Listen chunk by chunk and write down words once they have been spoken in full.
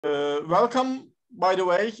Welcome, by the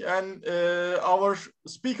way, and our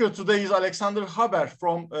speaker today is Alexander Haber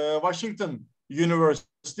from Washington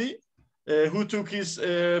University, who took his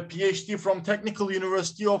PhD from Technical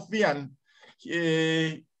University of Vienna.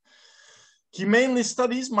 He mainly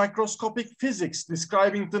studies microscopic physics,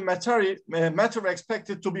 describing the matter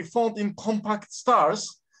expected to be found in compact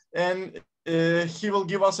stars, and he will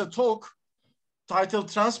give us a talk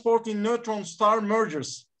titled Transport in Neutron Star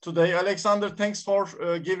Mergers. Today, Alexander, thanks for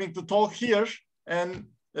giving the talk here, and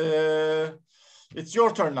it's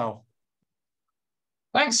your turn now.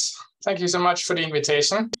 Thanks. Thank you so much for the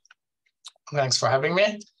invitation. Thanks for having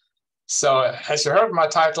me. So, as you heard, my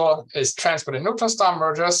title is Transport in Neutron Star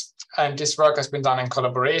Mergers, and this work has been done in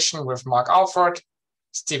collaboration with Mark Alford,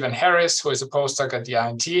 Stephen Harris, who is a postdoc at the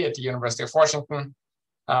INT at the University of Washington,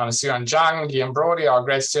 Xian Zhang, Liam Brody, our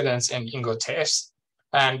grad students, and Ingo Teves.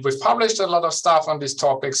 And we've published a lot of stuff on this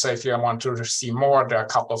topic, so if you want to see more, there are a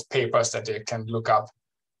couple of papers that you can look up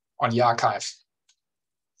on the archive.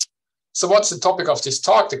 So what's the topic of this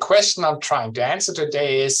talk? The question I'm trying to answer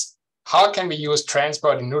today is, how can we use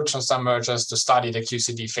transport in neutron star mergers to study the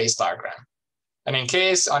QCD phase diagram? And in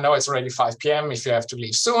case, I know it's already 5 p.m., if you have to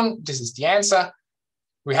leave soon, this is the answer.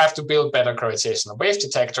 We have to build better gravitational wave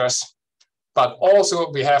detectors, but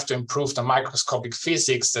also we have to improve the microscopic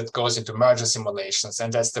physics that goes into merger simulations.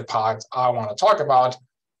 And that's the part I want to talk about.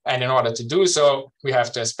 And in order to do so, we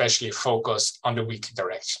have to especially focus on the weak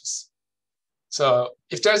directions. So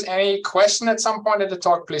if there's any question at some point in the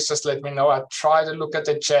talk, please just let me know. I'll try to look at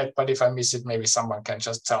the chat, but if I miss it, maybe someone can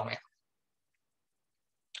just tell me.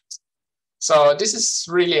 So this is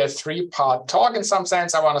really a 3-part talk in some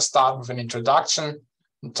sense. I want to start with an introduction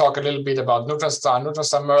and talk a little bit about neutron star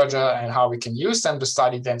merger and how we can use them to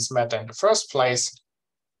study dense matter in the first place.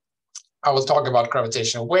 I will talk about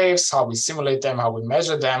gravitational waves, how we simulate them, how we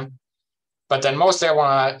measure them. But then mostly I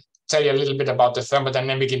want to tell you a little bit about the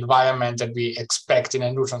thermodynamic environment that we expect in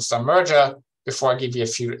a neutron star merger before I give you a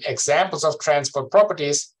few examples of transport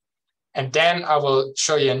properties. And then I will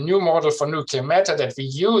show you a new model for nuclear matter that we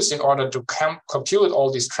use in order to compute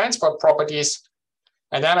all these transport properties.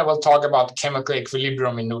 And then I will talk about chemical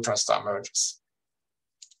equilibrium in neutron star mergers.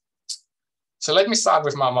 So let me start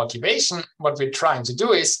with my motivation. What we're trying to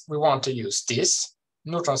do is we want to use this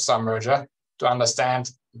neutron star merger to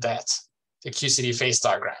understand that, the QCD phase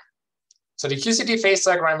diagram. So the QCD phase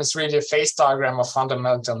diagram is really a phase diagram of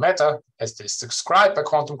fundamental matter as it is described by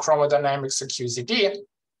quantum chromodynamics or QCD.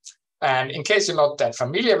 And in case you're not that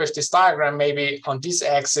familiar with this diagram, maybe on this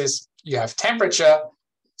axis, you have temperature.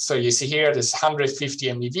 So you see here, this 150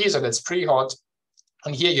 MeV, so that's pretty hot.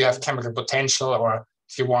 And here you have chemical potential, or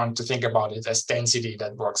if you want to think about it as density,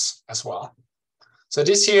 that works as well. So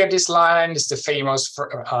this line is the famous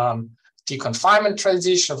deconfinement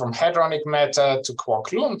transition from hadronic matter to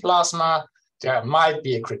quark-gluon plasma. There might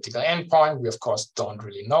be a critical endpoint. We, of course, don't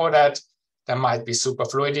really know that. There might be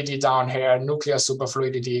superfluidity down here, nuclear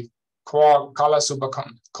superfluidity, quark color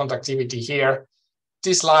superconductivity here.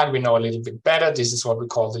 This line we know a little bit better. This is what we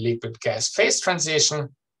call the liquid gas phase transition.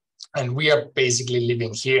 And we are basically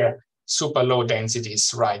living here, super low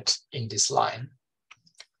densities right in this line.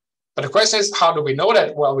 But the question is, how do we know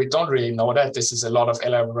that? Well, we don't really know that. This is a lot of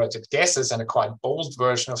elaborated guesses and a quite bold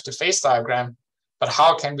version of the phase diagram. But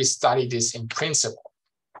how can we study this in principle?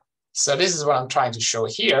 So this is what I'm trying to show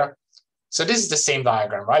here. So this is the same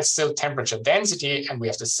diagram, right? Still temperature density, and we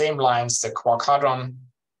have the same lines, the quark-hadron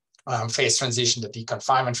phase transition, the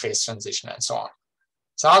deconfinement phase transition, and so on.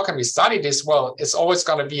 So how can we study this? Well, it's always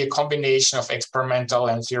going to be a combination of experimental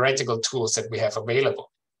and theoretical tools that we have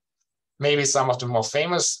available. Maybe some of the more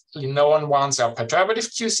famously known ones are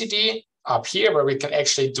perturbative QCD up here, where we can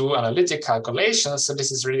actually do analytic calculations. So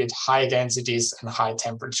this is really at high densities and high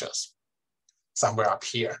temperatures, somewhere up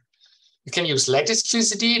here. You can use lattice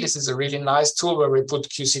QCD. This is a really nice tool where we put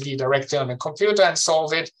QCD directly on the computer and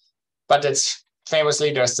solve it. But it's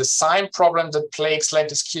famously, there's the sign problem that plagues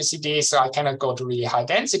lattice QCD. So I cannot go to really high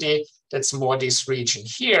density. That's more this region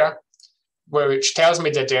here, which tells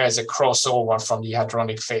me that there is a crossover from the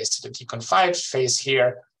hadronic phase to the deconfined phase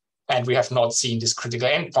here. And we have not seen this critical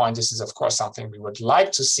endpoint. This is, of course, something we would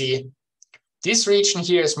like to see. This region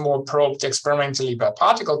here is more probed experimentally by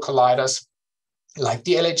particle colliders, like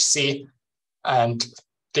the LHC. And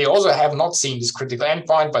they also have not seen this critical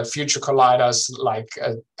endpoint, but future colliders like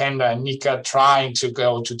Panda and Nika trying to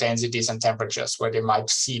go to densities and temperatures where they might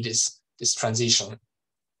see this transition.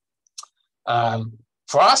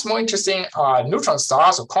 For us, more interesting are neutron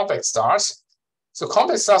stars or compact stars. So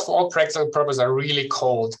compact stars, for all practical purposes, are really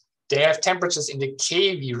cold. They have temperatures in the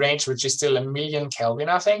keV range, which is still 1,000,000 Kelvin,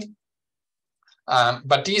 I think.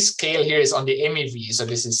 But this scale here is on the MeV, so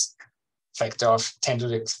this is factor of 10 to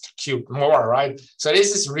the cube more, right? So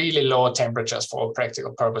this is really low temperatures for all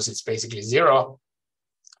practical purposes. It's basically 0.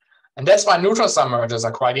 And that's why neutron star mergers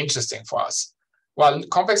are quite interesting for us. While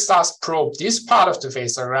compact stars probe this part of the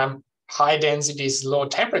phase diagram, high densities, low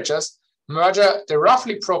temperatures, merger, they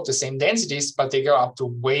roughly probe the same densities, but they go up to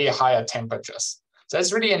way higher temperatures. So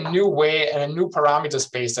that's really a new way and a new parameter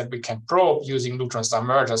space that we can probe using neutron star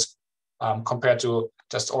mergers compared to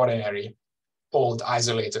just ordinary old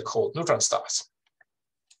isolated cold neutron stars.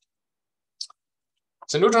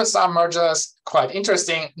 So neutron star mergers, quite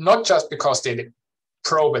interesting, not just because they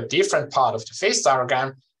probe a different part of the phase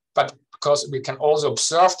diagram, but because we can also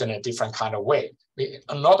observe them in a different kind of way. We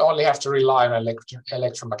not only have to rely on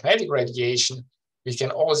electromagnetic radiation, we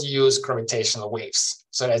can also use gravitational waves.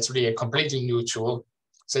 So that's really a completely new tool.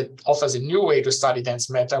 So it offers a new way to study dense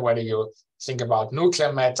matter, whether you think about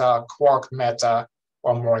nuclear matter, quark matter,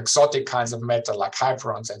 or more exotic kinds of matter like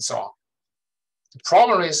hyperons and so on. The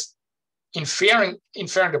problem is inferring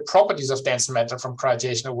the properties of dense matter from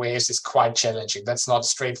gravitational waves is quite challenging. That's not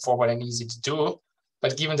straightforward and easy to do.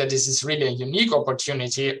 But given that this is really a unique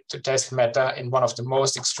opportunity to test matter in one of the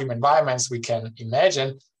most extreme environments we can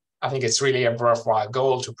imagine, I think it's really a worthwhile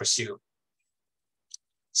goal to pursue.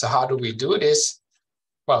 So how do we do this?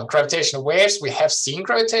 Well, gravitational waves, we have seen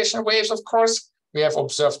gravitational waves, of course. We have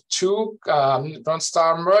observed 2 neutron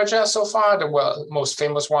star mergers so far. The most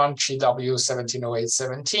famous one, GW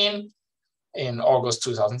 170817 in August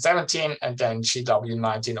 2017, and then GW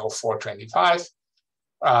 190425.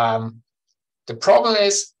 The problem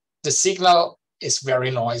is the signal is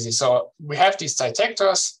very noisy. So we have these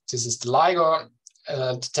detectors. This is the LIGO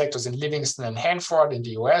detectors in Livingston and Hanford in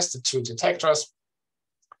the US, the 2 detectors.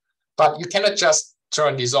 But you cannot just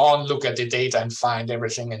turn these on, look at the data and find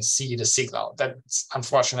everything and see the signal. That's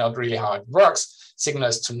unfortunately not really how it works. Signal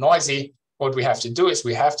is too noisy. What we have to do is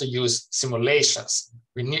we have to use simulations.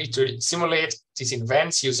 We need to simulate these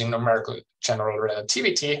events using numerical general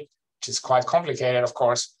relativity, which is quite complicated, of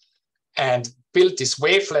course, and build these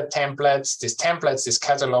wavelet templates, this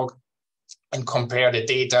catalog, and compare the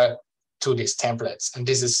data to these templates. And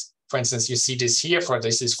this is, for instance, you see this here,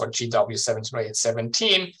 this is for GW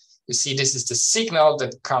 170817. You see this is the signal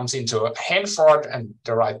that comes into Hanford, and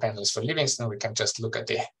the right panel is for Livingston. We can just look at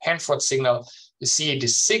the Hanford signal. You see the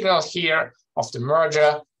signal here of the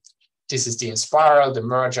merger. This is the in-spiral, the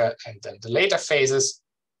merger, and then the later phases.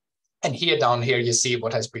 And here down here, you see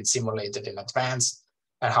what has been simulated in advance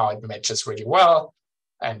and how it matches really well.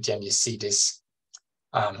 And then you see this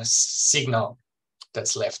signal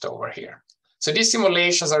that's left over here. So these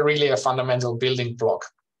simulations are really a fundamental building block.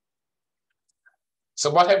 So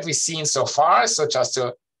what have we seen so far? So just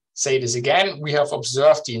to say this again, we have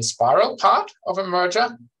observed the in-spiral part of a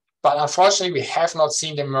merger, but unfortunately, we have not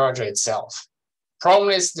seen the merger itself. Problem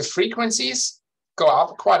is the frequencies go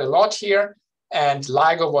up quite a lot here, and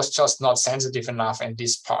LIGO was just not sensitive enough in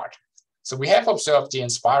this part. So we have observed the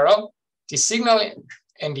in-spiral. The signal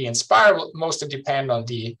and the in-spiral mostly depend on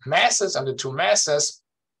the masses, on the 2 masses,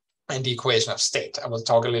 and the equation of state. I will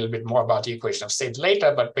talk a little bit more about the equation of state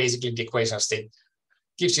later, but basically the equation of state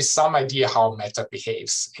gives you some idea how matter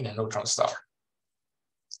behaves in a neutron star.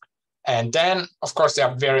 And then, of course, there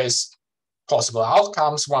are various possible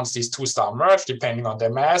outcomes once these 2 stars merge, depending on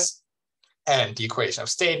their mass and the equation of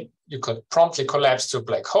state. You could promptly collapse to a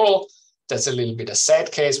black hole. That's a little bit a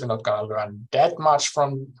sad case. We're not going to learn that much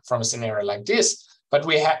from a scenario like this. But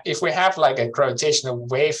if we have like a gravitational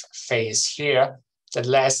wave phase here that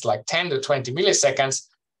lasts like 10 to 20 milliseconds,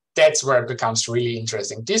 that's where it becomes really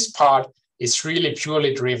interesting. This part is really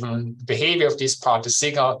purely driven. The behavior of this part, the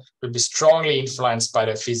signal, will be strongly influenced by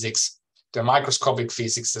the physics, the microscopic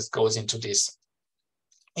physics that goes into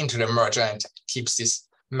the merger and keeps this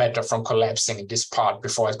matter from collapsing in this part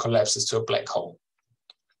before it collapses to a black hole.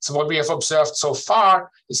 So what we have observed so far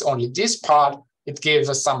is only this part. It gives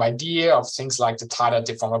us some idea of things like the tidal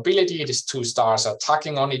deformability. These 2 stars are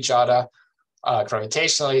tugging on each other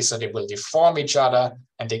gravitationally, so they will deform each other,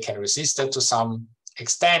 and they can resist it to some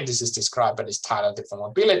extent. This is described by this tidal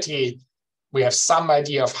deformability. We have some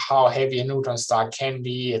idea of how heavy a neutron star can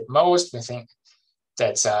be at most. We think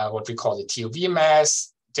that's what we call the TOV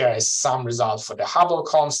mass. There is some result for the Hubble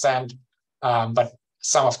constant, but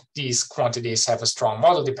some of these quantities have a strong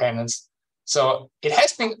model dependence. So it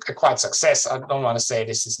has been a quite success. I don't want to say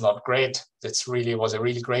this is not great. This really was a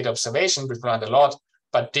really great observation. We've learned a lot,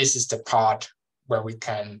 but this is the part where we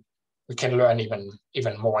can learn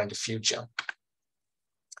even more in the future.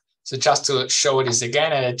 So just to show this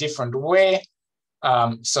again in a different way.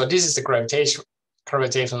 So this is the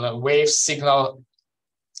gravitational wave signal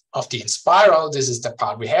of the spiral. This is the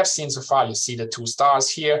part we have seen so far. You see the two stars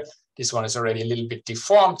here. This one is already a little bit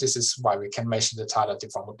deformed. This is why we can measure the tidal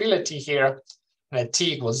deformability here. And at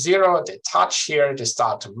t equals 0, they touch here, they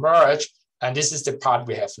start to merge. And this is the part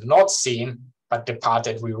we have not seen, but the part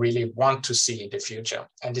that we really want to see in the future.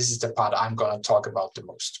 And this is the part I'm going to talk about the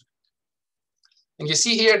most. And you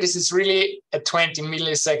see here, this is really a 20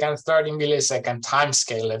 millisecond, 30 millisecond time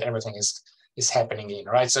scale that everything is happening in,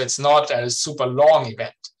 right? So it's not a super long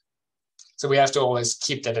event. So we have to always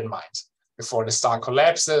keep that in mind before the star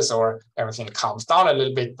collapses or everything calms down a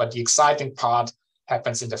little bit. But the exciting part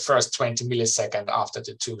happens in the first 20 milliseconds after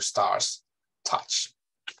the two stars touch.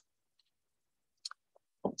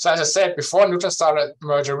 So as I said before, neutron-star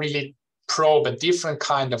merger really probe a different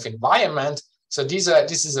kind of environment. So this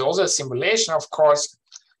is also a simulation, of course,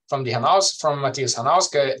 from Matthias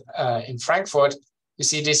Hanauske in Frankfurt. You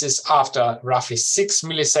see, this is after roughly 6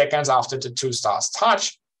 milliseconds after the two stars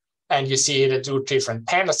touch. And you see the two different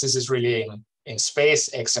panels. This is really in space,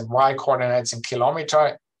 X and Y coordinates in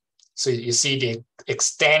kilometer. So you see the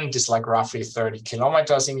extent is like roughly 30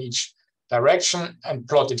 kilometers in each direction. And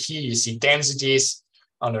plotted here, you see densities.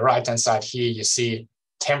 On the right-hand side here, you see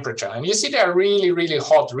temperature. And you see there are really, really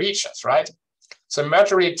hot regions, right? So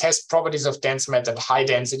mercury tests properties of dense matter at high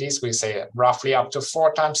densities. We say roughly up to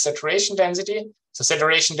 4 times saturation density. So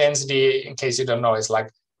saturation density, in case you don't know, is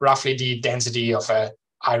like roughly the density of an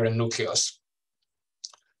iron nucleus.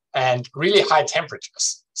 And really high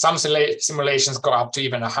temperatures. Some simulations go up to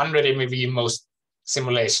even 100 MeV. Most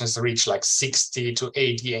simulations reach like 60 to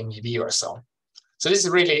 80 MeV or so. So this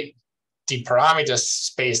is really the parameter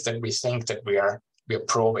space that we think that we are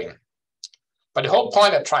probing. But the whole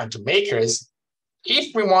point I'm trying to make here is,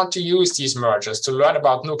 if we want to use these mergers to learn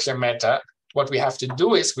about nuclear matter, what we have to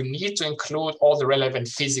do is we need to include all the relevant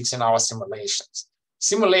physics in our simulations.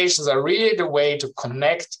 Simulations are really the way to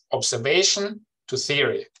connect observation to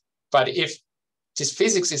theory. But if this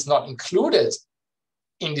physics is not included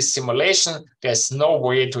in this simulation, there's no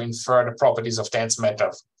way to infer the properties of dense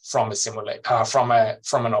matter from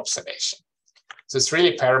an observation. So it's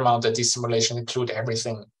really paramount that these simulations include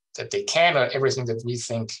everything that they can, or everything that we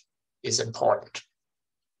think is important.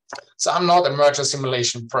 So I'm not a merger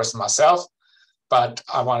simulation person myself, but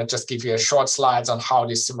I want to just give you a short slides on how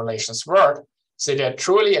these simulations work. So they're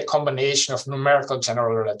truly a combination of numerical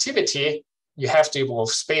general relativity. You have to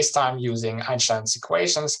evolve space-time using Einstein's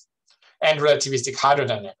equations, and relativistic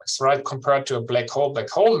hydrodynamics, right? Compared to a black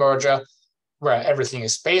hole merger, where everything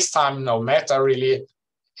is space-time, no matter really.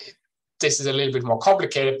 This is a little bit more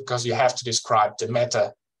complicated because you have to describe the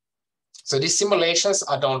matter. So these simulations,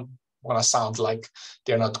 I don't want to sound like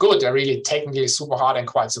they're not good. They're really technically super hard and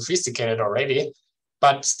quite sophisticated already,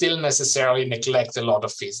 but still necessarily neglect a lot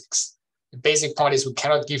of physics. The basic point is we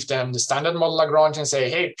cannot give them the standard model Lagrange and say,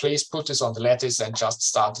 hey, please put this on the lattice and just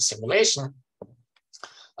start the simulation.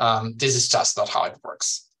 This is just not how it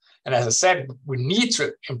works. And as I said, we need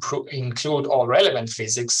to include all relevant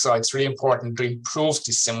physics. So it's really important to improve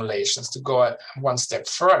these simulations, to go one step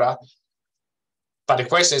further. But the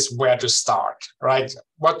question is where to start, right?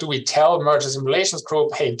 What do we tell merger simulations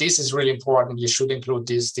group? Hey, this is really important. You should include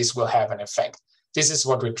this. This will have an effect. This is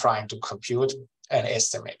what we're trying to compute and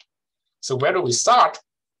estimate. So where do we start?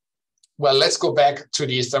 Well, let's go back to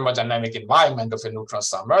the thermodynamic environment of a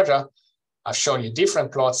neutron-star merger. I've shown you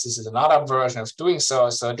different plots. This is another version of doing so.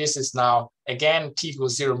 So this is now, again, t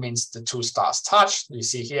equals 0 means the two stars touch. You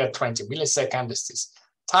see here 20 milliseconds is this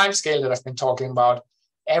time scale that I've been talking about.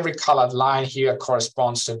 Every colored line here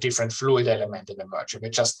corresponds to a different fluid element in the merger. We're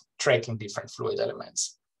just tracking different fluid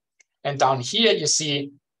elements. And down here, you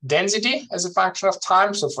see density as a function of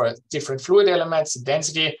time. So for different fluid elements, the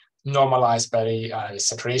density normalized by the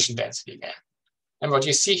saturation density again. And what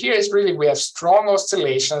you see here is really we have strong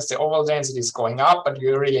oscillations. The overall density is going up, but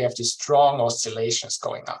you really have these strong oscillations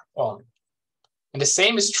going on. And the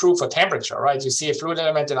same is true for temperature, right? You see a fluid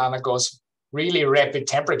element that undergoes really rapid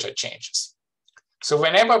temperature changes. So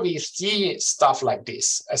whenever we see stuff like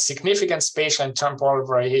this, a significant spatial and temporal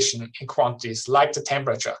variation in quantities like the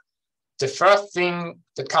temperature, the first thing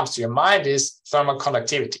that comes to your mind is thermal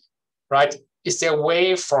conductivity, right? Is there a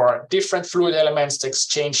way for different fluid elements to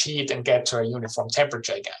exchange heat and get to a uniform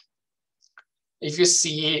temperature again? If you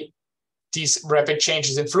see these rapid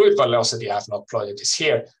changes in fluid velocity, I've not plotted this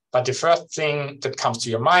here, but the first thing that comes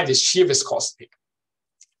to your mind is shear viscosity.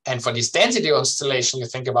 And for this density oscillation, you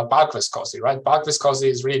think about bulk viscosity, right? Bulk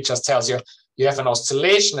viscosity is really just tells you you have an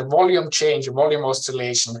oscillation, a volume change, a volume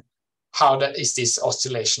oscillation. How is this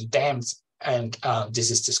oscillation damped? And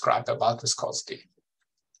this is described by bulk viscosity.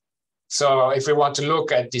 So if we want to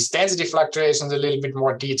look at these density fluctuations a little bit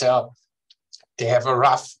more detail, They have a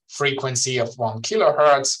rough frequency of 1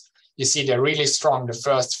 kilohertz. You see they're really strong the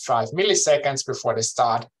first 5 milliseconds before they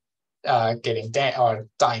start getting down or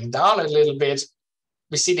dying down a little bit.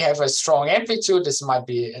 We see they have a strong amplitude. This might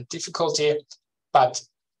be a difficulty, but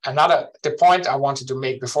the point I wanted to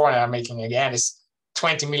make before, and I'm making again, is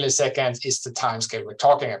 20 milliseconds is the time scale we're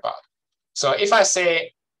talking about. So if I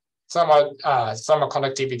say thermal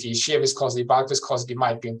conductivity, shear viscosity, bulk viscosity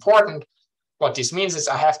might be important, what this means is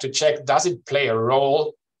I have to check, does it play a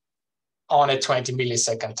role on a 20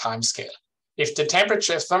 millisecond time scale? If the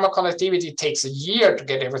temperature, if thermal conductivity takes a year to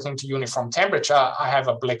get everything to uniform temperature, I have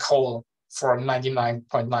a black hole for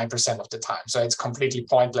 99.9% of the time. So it's completely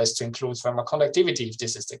pointless to include thermal conductivity if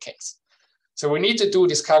this is the case. So we need to do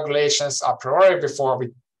these calculations a priori before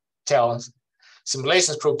we tell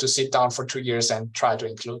simulations group to sit down for 2 years and try to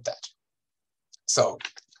include that. So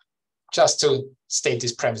just to state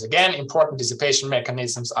this premise again, important dissipation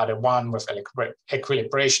mechanisms are the one with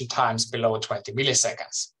equilibration times below 20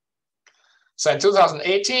 milliseconds. So in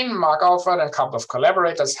 2018, Mark Alford and a couple of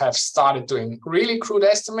collaborators have started doing really crude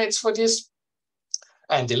estimates for this.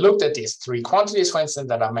 And they looked at these 3 quantities, for instance,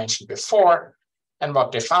 that I mentioned before. And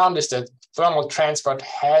what they found is that thermal transport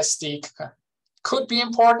could be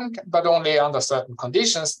important, but only under certain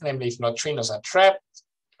conditions, namely if neutrinos are trapped.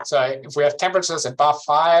 So if we have temperatures above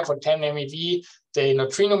 5 or 10 MeV, the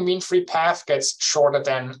neutrino mean free path gets shorter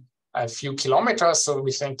than a few kilometers. So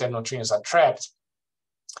we think that neutrinos are trapped.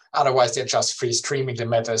 Otherwise, they're just free streaming. The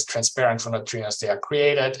matter is transparent for neutrinos. They are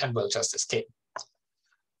created and will just escape.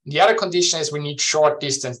 The other condition is we need short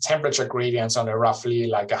distance temperature gradients on a roughly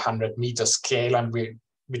like 100-meter scale. And we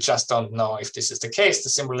just don't know if this is the case. The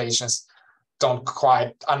simulations are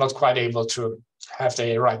not quite able to have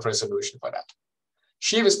the right resolution for that.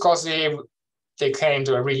 Shear viscosity, they came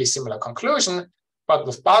to a really similar conclusion, but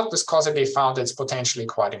with bulk viscosity, they found it's potentially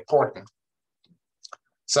quite important.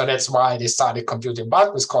 So that's why they started computing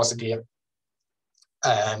bulk viscosity.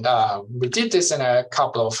 And we did this in a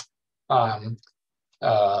couple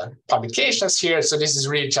of publications here. So this is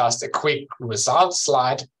really just a quick result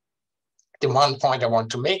slide. The one point I want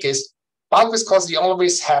to make is bulk viscosity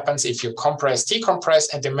always happens if you compress,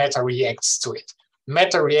 decompress, and the matter reacts to it.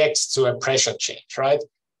 Matter reacts to a pressure change, right?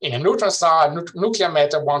 In a neutron star, nuclear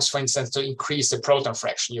matter wants, for instance, to increase the proton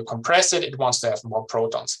fraction. You compress it, it wants to have more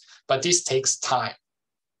protons, but this takes time.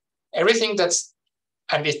 And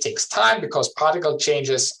it takes time because particle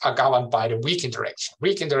changes are governed by the weak interaction.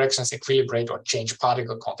 Weak interactions equilibrate or change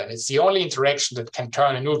particle content. It's the only interaction that can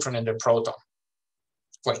turn a neutron into a proton,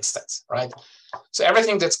 for instance, right? So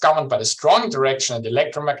everything that's governed by the strong interaction and the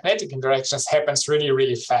electromagnetic interactions happens really,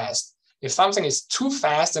 really fast. If something is too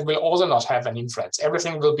fast, it will also not have an influence.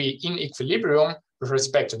 Everything will be in equilibrium with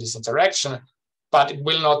respect to this interaction, but it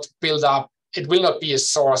will not build up. It will not be a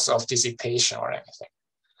source of dissipation or anything.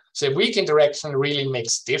 So weak interaction really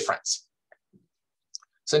makes difference.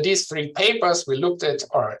 So these 3 papers we looked at,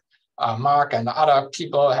 or Mark and other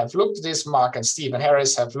people have looked at this. Mark and Stephen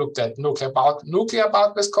Harris have looked at nuclear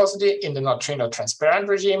bulk viscosity in the neutrino transparent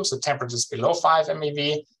regime, so temperatures below 5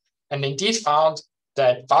 MeV, and indeed found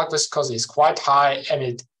that bulk viscosity is quite high and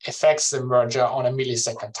it affects the merger on a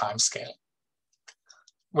millisecond time scale.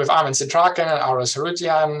 With Armin Citraken and Aros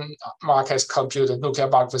Harutlian, Mark has computed nuclear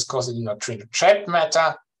bulk viscosity in neutrino trapped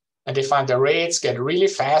matter, and they find the rates get really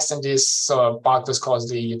fast in this. So bulk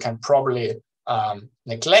viscosity, you can probably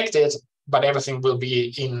neglect it, but everything will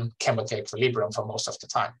be in chemical equilibrium for most of the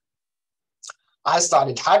time. I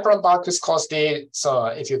studied hyperon bulk viscosity. So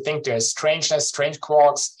if you think there's strange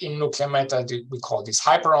quarks in nuclear matter, we call these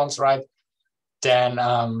hyperons, right? Then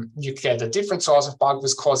you get a different source of bulk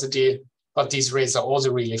viscosity, but these rates are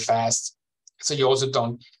also really fast. So you also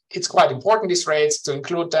don't, it's quite important, these rates, to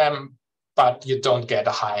include them, but you don't get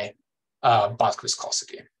a high bulk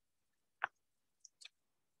viscosity.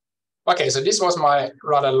 Okay, so this was my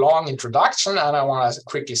rather long introduction, and I want to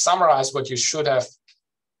quickly summarize what you should have,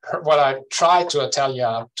 what I tried to tell you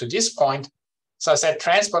up to this point. So I said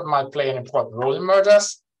transport might play an important role in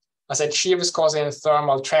mergers. I said shear viscosity and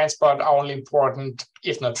thermal transport are only important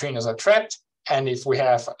if neutrinos are trapped, and if we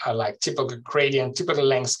have like typical gradient, typical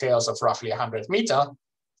length scales of roughly 100 meters.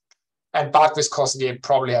 And bulk viscosity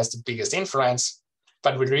probably has the biggest influence,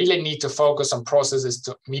 but we really need to focus on processes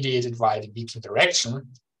mediated via the weak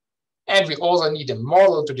interaction. And we also need a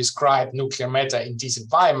model to describe nuclear matter in these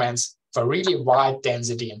environments for really wide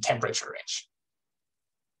density and temperature range.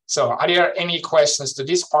 So are there any questions to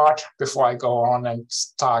this part before I go on and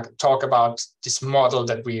talk about this model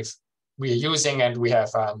that we are using and we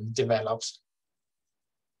have developed?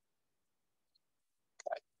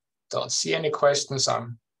 I don't see any questions.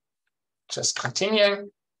 I'm just continuing.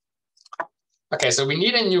 Okay, so we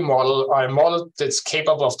need a new model, or a model that's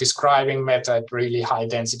capable of describing matter at really high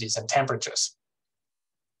densities and temperatures.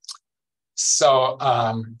 So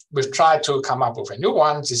we've tried to come up with a new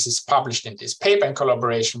one. This is published in this paper in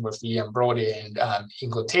collaboration with Liam Brody and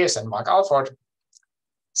Ingo Thees and Mark Alford.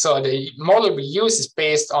 So the model we use is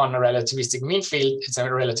based on a relativistic mean field. It's a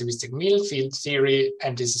relativistic mean field theory,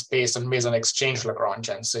 and this is based on meson exchange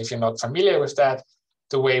Lagrangians. So if you're not familiar with that,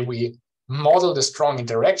 the way we model the strong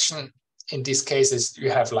interaction in this case is you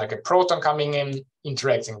have like a proton coming in,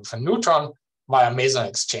 interacting with a neutron via meson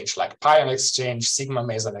exchange, like pion exchange, sigma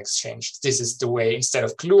meson exchange. This is the way, instead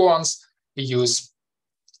of gluons, we use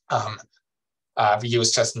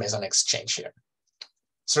just meson exchange here.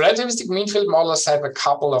 So relativistic mean field models have a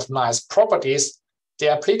couple of nice properties. They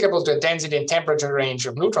are applicable to a density and temperature range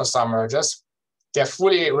of neutron star mergers. They're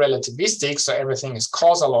fully relativistic, so everything is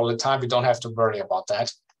causal all the time. We don't have to worry about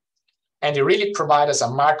that. And they really provide us a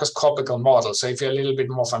macroscopical model. So if you're a little bit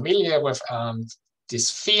more familiar with this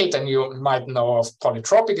field, then you might know of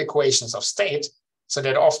polytropic equations of state. So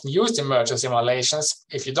they're often used in merger simulations.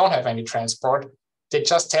 If you don't have any transport, they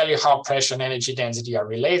just tell you how pressure and energy density are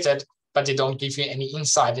related, but they don't give you any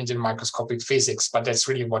insight into microscopic physics. But that's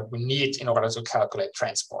really what we need in order to calculate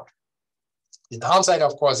transport. The downside,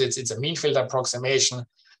 of course, it's a mean field approximation,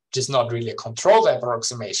 which is not really a controlled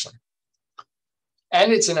approximation.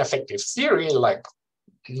 And it's an effective theory, like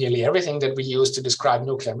nearly everything that we use to describe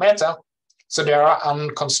nuclear matter. So there are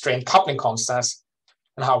unconstrained coupling constants,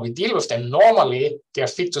 and how we deal with them. Normally, they are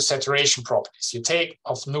fit to saturation properties. You take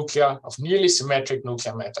of nearly symmetric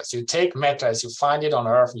nuclear matter. So you take matter as you find it on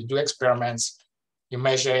Earth, you do experiments, you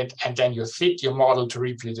measure it, and then you fit your model to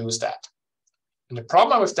reproduce that. And the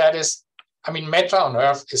problem with that is, I mean, matter on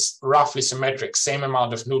Earth is roughly symmetric, same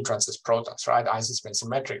amount of neutrons as protons, right? Isospin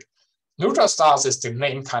symmetric. Neutron stars, as the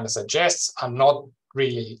name kind of suggests, are not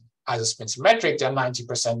really isospin symmetric. They're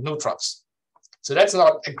 90% neutrons. So that's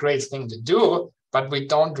not a great thing to do, but we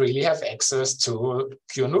don't really have access to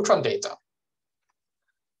pure neutron data.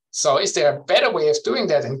 So is there a better way of doing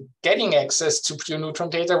that and getting access to pure neutron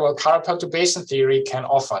data? Well, chiral perturbation theory can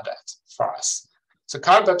offer that for us. So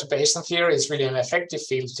chiral perturbation theory is really an effective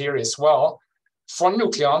field theory as well for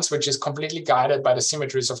nucleons, which is completely guided by the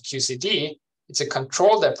symmetries of QCD. It's a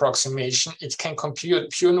controlled approximation. It can compute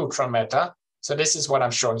pure neutron matter. So this is what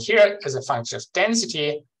I'm showing here as a function of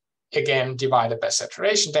density, again, divided by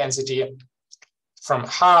saturation density, from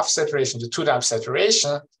half saturation to 2 times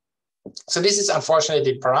saturation. So this is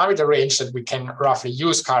unfortunately the parameter range that we can roughly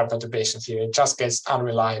use chiral perturbation theory. It just gets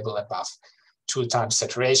unreliable above 2 times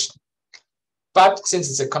saturation. But since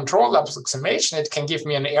it's a controlled approximation, it can give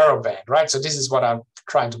me an error band, right? So this is what I'm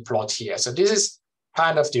trying to plot here. So this is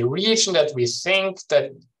kind of the region that we think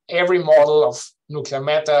that every model of nuclear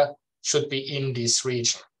matter should be in this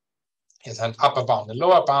region. It's an upper bound and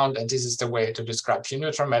lower bound, and this is the way to describe pure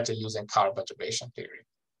neutron matter using chiral perturbation theory.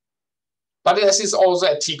 But this is also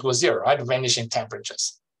at t equals 0, right? Vanishing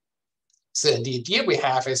temperatures. So the idea we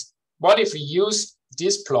have is, what if we use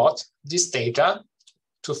this plot, this data,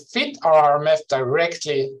 to fit our RMF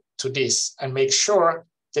directly to this and make sure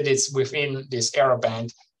that it's within this error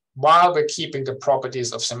band while we're keeping the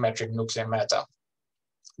properties of symmetric nuclear matter.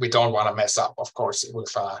 We don't want to mess up, of course,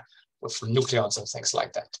 with nucleons and things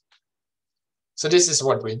like that. So this is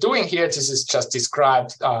what we're doing here. This is just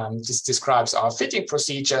described. This describes our fitting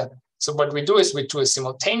procedure. So what we do is we do a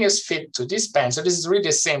simultaneous fit to this band. So this is really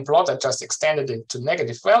the same plot. I just extended it to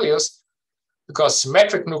negative values because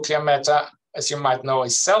symmetric nuclear matter, as you might know,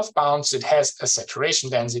 is self-bound. So it has a saturation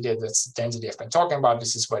density. That's the density I've been talking about.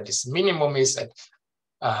 This is where this minimum is at.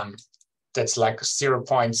 That's like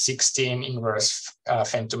 0.16 inverse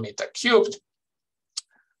femtometer cubed.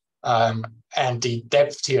 And the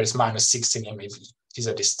depth here is minus 16 MeV. These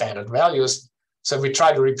are the standard values. So we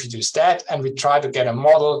try to reproduce that, and we try to get a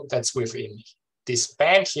model that's within this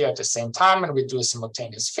band here at the same time, and we do a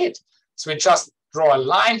simultaneous fit. So we just draw a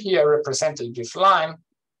line here, a representative line,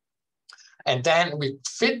 and then we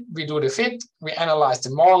do the fit, we analyze the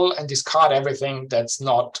model and discard everything that's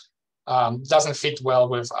not doesn't fit well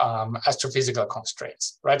with astrophysical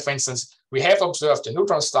constraints, right? For instance, we have observed a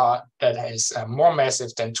neutron star that is more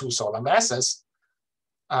massive than 2 solar masses.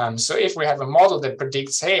 So if we have a model that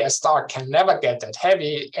predicts, hey, a star can never get that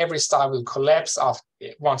heavy, every star will collapse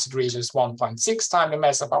once it reaches 1.6 times the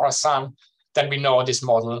mass of our sun, then we know this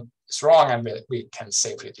model is wrong and we can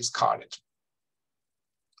safely discard it.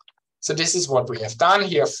 So this is what we have done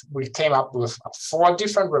here. We came up with 4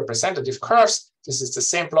 different representative curves. This is the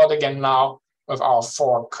same plot again now with our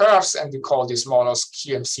 4 curves, and we call these models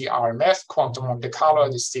QMC RMF, quantum Monte Carlo.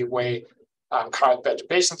 This is the way chiral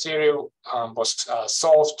perturbation theory was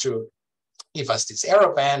solved to give us this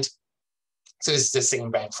error band. So this is the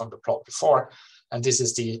same band from the plot before. And this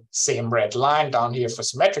is the same red line down here for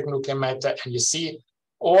symmetric nuclear matter. And you see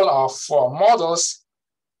all our 4 models,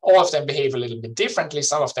 all of them behave a little bit differently.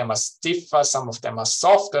 Some of them are stiffer, some of them are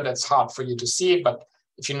softer. That's hard for you to see. But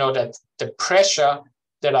if you know that the pressure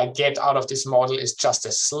that I get out of this model is just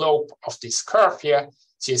the slope of this curve here.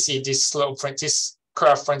 So you see this slope, this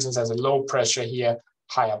curve, for instance, has a low pressure here,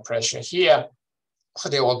 higher pressure here. So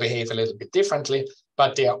they all behave a little bit differently,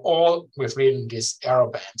 but they are all within this error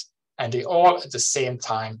band. And they all at the same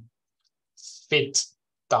time fit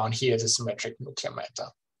down here the symmetric nuclear matter.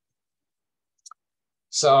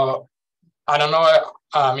 So I don't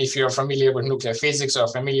know if you're familiar with nuclear physics or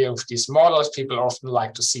familiar with these models. People often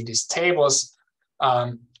like to see these tables.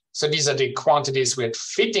 So these are the quantities we're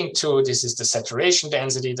fitting to. This is the saturation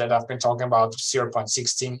density that I've been talking about,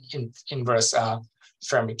 0.16 inverse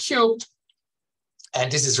Fermi cubed. And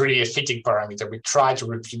this is really a fitting parameter. We try to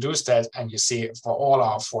reproduce that, and you see for all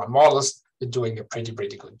our 4 models, we're doing a pretty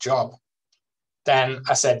good job. Then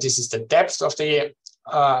I said this is the depth of the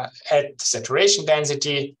at saturation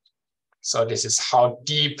density. So this is how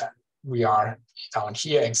deep we are down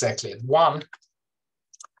here, exactly at 1.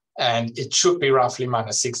 And it should be roughly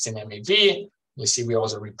minus 16 MeV. You see we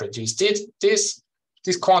also reproduced this.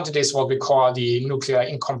 This quantity is what we call the nuclear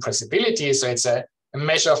incompressibility. So it's a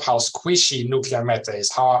measure of how squishy nuclear matter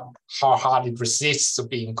is, how hard it resists to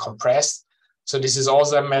being compressed. So this is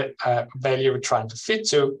also a value we're trying to fit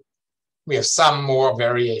to. We have some more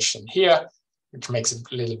variation here, which makes it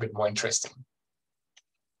a little bit more interesting.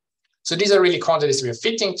 So these are really quantities we're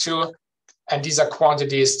fitting to, and these are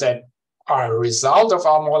quantities that are a result of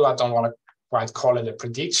our model. I don't want to quite call it a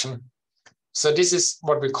prediction. So this is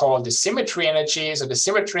what we call the symmetry energy. So the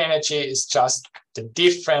symmetry energy is just the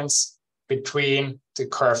difference between the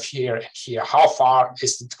curve here and here. How far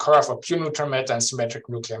is the curve of pure neutron matter and symmetric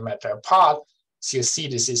nuclear matter apart? So you see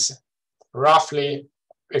this is roughly,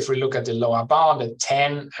 if we look at the lower bound, at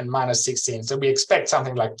 10 and minus 16. So we expect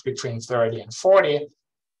something like between 30 and 40.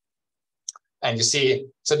 And you see,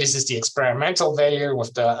 so this is the experimental value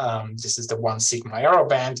with the, this is the 1 sigma error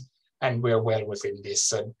band, and we're well within this.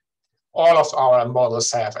 So all of our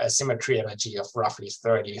models have a symmetry energy of roughly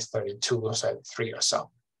 30, 32, so 3 or so.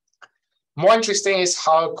 More interesting is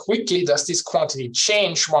how quickly does this quantity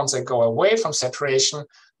change once I go away from saturation.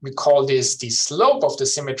 We call this the slope of the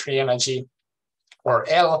symmetry energy, or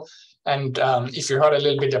L. And if you heard a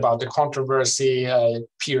little bit about the controversy,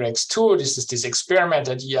 PRX2, this is this experiment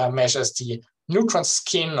that measures the neutron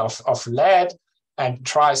skin of lead and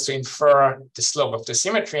tries to infer the slope of the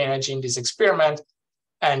symmetry energy in this experiment.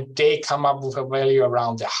 And they come up with a value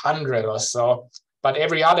around 100 or so. But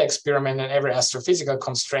every other experiment and every astrophysical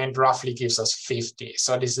constraint roughly gives us 50.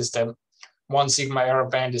 So this is the 1 sigma error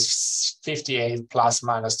band is 58 plus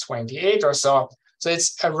minus 28 or so. So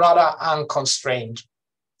it's a rather unconstrained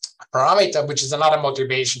parameter, which is another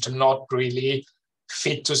motivation to not really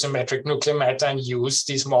fit to symmetric nuclear matter and use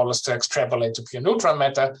these models to extrapolate to pure neutron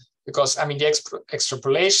matter. Because I mean, the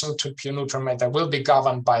extrapolation to pure neutron matter will be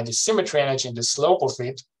governed by the symmetry energy and the slope of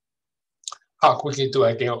it. How quickly do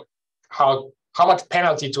I go? How much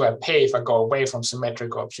penalty do I pay if I go away from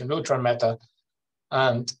symmetric or pure neutron matter?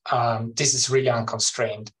 And this is really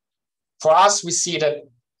unconstrained. For us, we see that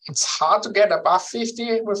it's hard to get above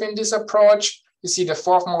 50 within this approach. You see the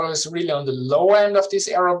 4th model is really on the low end of this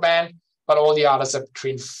error band, but all the others are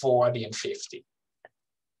between 40 and 50.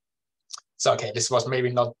 So, okay, this was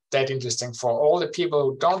maybe not that interesting for all the people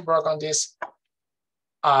who don't work on this.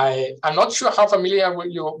 I'm not sure how familiar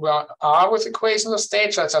you are with equations of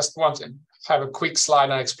state. I just want to have a quick slide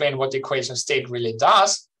and explain what the equation of state really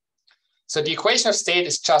does. So the equation of state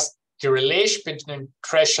is just the relation between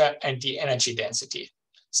pressure and the energy density.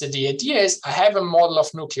 So the idea is I have a model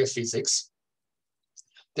of nuclear physics.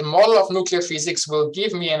 The model of nuclear physics will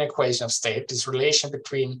give me an equation of state, this relation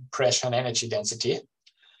between pressure and energy density.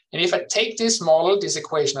 And if I take this model, this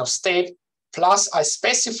equation of state, plus I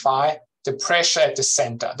specify the pressure at the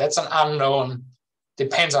center, that's an unknown,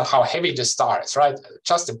 depends on how heavy the star is, right?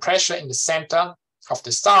 Just the pressure in the center of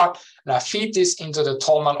the star, and I feed this into the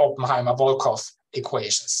Tolman-Oppenheimer-Volkoff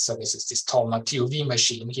equations. So this is this Tolman TOV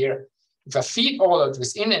machine here. If I feed all of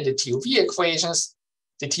this in the TOV equations,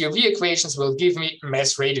 the TOV equations will give me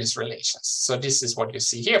mass-radius relations. So this is what you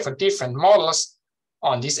see here for different models.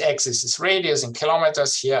 On this axis is radius in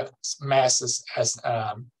kilometers, here masses as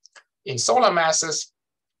in solar masses.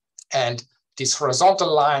 And these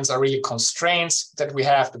horizontal lines are really constraints that we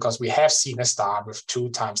have because we have seen a star with 2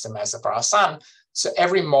 times the mass of our sun. So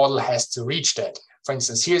every model has to reach that. For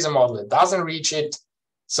instance, here's a model that doesn't reach it,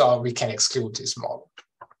 so we can exclude this model.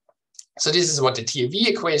 So this is what the TeV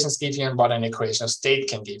equations give you and what an equation of state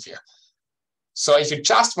can give you. So if you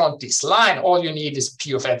just want this line, all you need is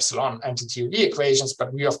P of epsilon and the TeV equations,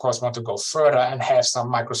 but we of course want to go further and have some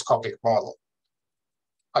microscopic model.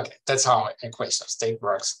 Okay, that's how an equation of state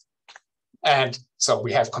works. And so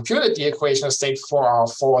we have computed the equation of state for our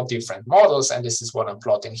 4 different models, and this is what I'm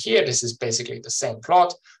plotting here. This is basically the same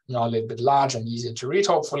plot, now a little bit larger and easier to read,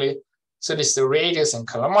 hopefully. So this is the radius in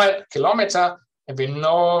kilometer, and we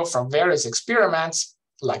know from various experiments,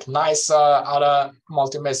 like NICER, other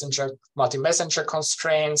multi-messenger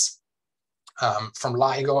constraints, from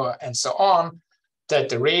LIGO and so on, that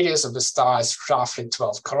the radius of the star is roughly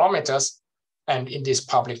 12 kilometers. And in this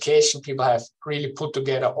publication, people have really put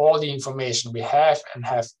together all the information we have and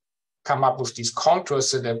have come up with these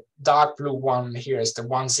contours. So the dark blue one here is the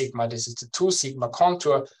 1 sigma. This is the 2 sigma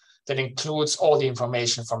contour that includes all the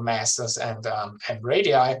information from masses and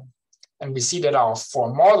radii. And we see that our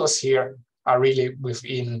 4 models here are really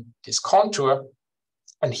within this contour.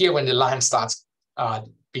 And here, when the line starts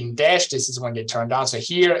being dashed, this is when they turn down. So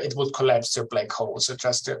here it would collapse to a black hole. So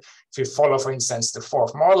just to, if you follow, for instance, the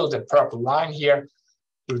 4th model, the purple line here,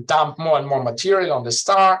 you dump more and more material on the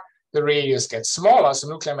star, the radius gets smaller. So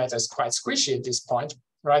nuclear matter is quite squishy at this point,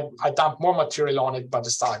 right? I dump more material on it, but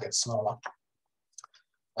the star gets smaller.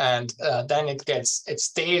 And then it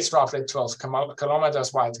stays roughly 12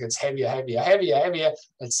 kilometers while it gets heavier.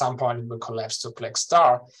 At some point, it will collapse to a black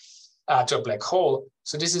star. To a black hole.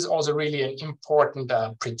 So this is also really an important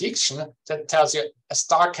prediction that tells you a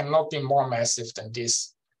star cannot be more massive than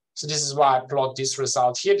this. So this is why I plot this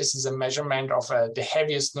result here. This is a measurement of the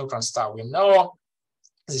heaviest neutron star we know.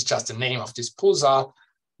 This is just the name of this pulsar,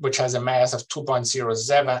 which has a mass of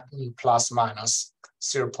 2.07 plus minus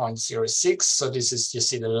 0.06. So this is, you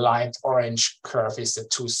see the light orange curve is the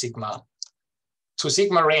 2 sigma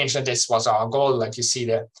range, and this was our goal. Like you see,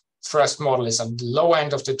 the first model is on the low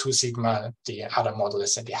end of the 2 sigma, the other model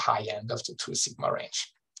is at the high end of the 2 sigma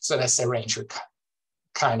range. So that's the range we're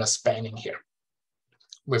kind of spanning here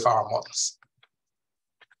with our models.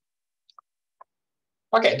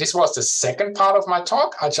 Okay, this was the second part of my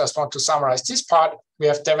talk. I just want to summarize this part. We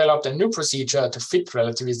have developed a new procedure to fit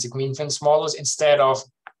relativistic mean difference models. Instead of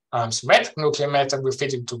symmetric nuclear matter, we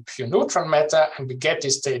fit into pure neutron matter, and we get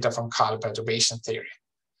this data from chiral perturbation theory.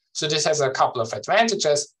 So this has a couple of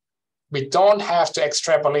advantages. We don't have to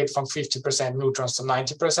extrapolate from 50% neutrons to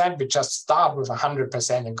 90%. We just start with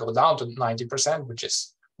 100% and go down to 90%, which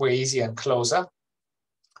is way easier and closer.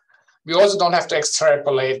 We also don't have to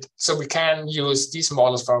extrapolate, so we can use these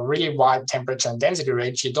models for a really wide temperature and density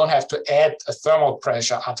range. You don't have to add a thermal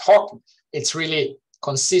pressure ad hoc. It's really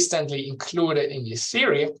consistently included in this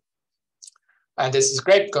theory. And this is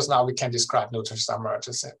great because now we can describe neutron star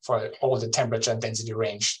mergers for all the temperature and density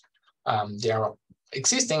range they are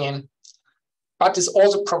existing in. But this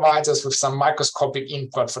also provides us with some microscopic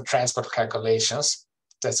input for transport calculations.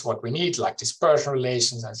 That's what we need, like dispersion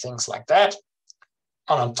relations and things like that.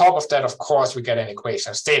 And on top of that, of course, we get an equation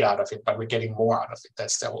of state out of it, but we're getting more out of it.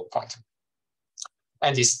 That's the whole point.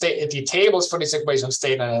 And the tables for this equation of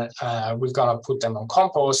state, we're going to put them on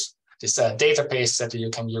Compose, this database that you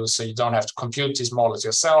can use, so you don't have to compute these models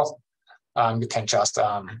yourself. You can just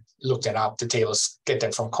look them up, the tables, get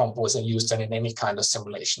them from Compose and use them in any kind of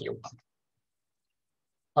simulation you want.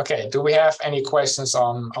 Okay, do we have any questions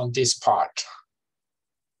on this part?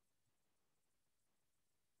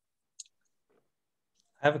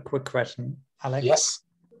 I have a quick question, Alex. Yes,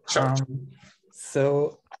 sure.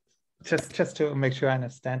 So just to make sure I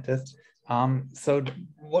understand this, so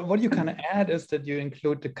what you kind of add is that you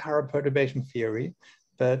include the chiral perturbation theory,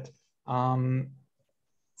 but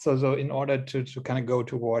so in order to kind of go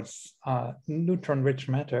towards neutron-rich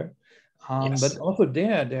matter, yes. But also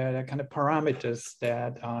there are kind of parameters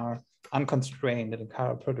that are unconstrained in the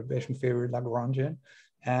chiral perturbation theory Lagrangian,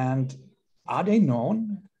 and are they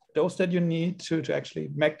known? Those that you need to actually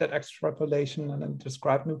make that extrapolation and then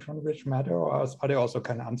describe neutron-rich matter, or are they also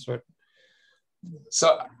kind of uncertain?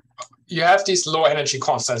 So you have these low energy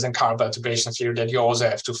constants in chiral perturbation theory that you also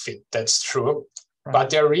have to fit. That's true, right. But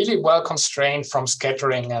they're really well constrained from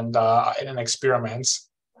scattering and experiments.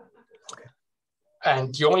 Okay.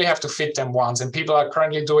 And you only have to fit them once. And people are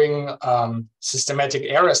currently doing systematic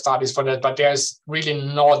area studies for that, but there's really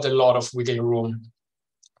not a lot of wiggle room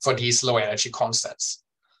for these low energy constants.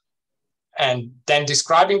 And then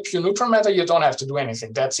describing pure neutron matter, you don't have to do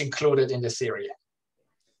anything. That's included in the theory.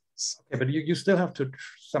 Okay, but you still have to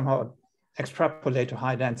somehow extrapolate to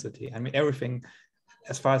high density. I mean, everything,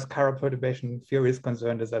 as far as chiral perturbation theory is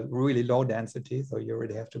concerned, is at really low density. So you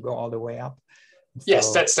really have to go all the way up. So,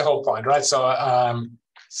 yes, that's the whole point, right? So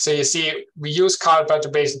So you see, we use chiral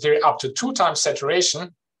perturbation theory up to 2 times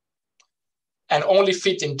saturation, and only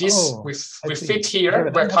fit in this. We fit here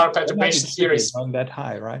where chiral perturbation theory is on that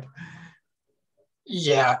high, right?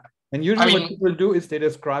 Yeah. And usually what people do is they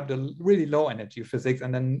describe the really low energy physics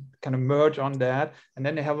and then kind of merge on that. And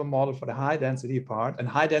then they have a model for the high density part. And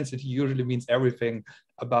high density usually means everything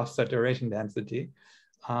above saturation density.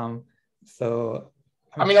 So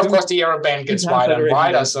I mean, of course, the error band gets wider and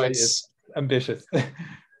wider, so it's ambitious.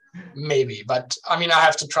 Maybe, but I mean, I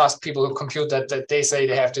have to trust people who compute that they say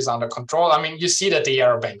they have this under control. I mean, you see that the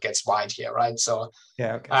error band gets wide here, right? So,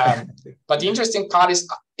 yeah, okay. But the interesting part is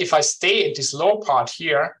if I stay at this low part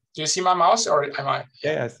here, do you see my mouse or am I?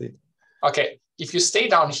 Yeah, I see. Okay, if you stay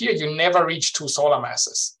down here, you never reach 2 solar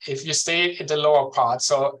masses. If you stay at the lower part,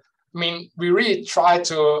 so I mean, we really try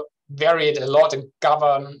to vary it a lot and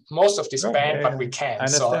govern most of this band, but we can't. I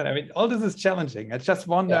understand. I mean, all this is challenging. I just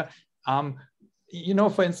wonder, you know,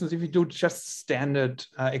 for instance, if you do just standard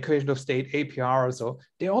equation of state, APR or so,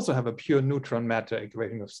 they also have a pure neutron matter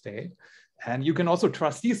equation of state. And you can also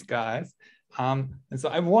trust these guys. And so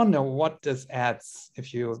I wonder what this adds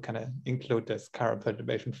if you kind of include this chiral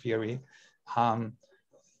perturbation theory.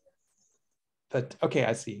 But okay,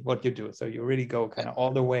 I see what you do. So you really go kind of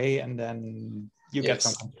all the way and then you get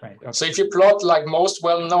some constraint. Okay. So if you plot like most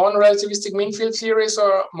well-known relativistic mean field theories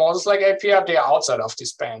or models like APR, they're outside of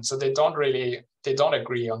this band. So they don't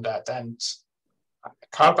agree on that. And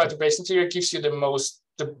chiral perturbation theory gives you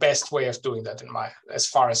the best way of doing that as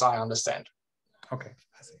far as I understand. Okay,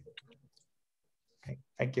 I see. Okay,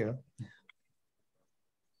 thank you.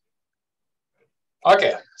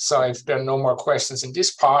 Okay, so if there are no more questions in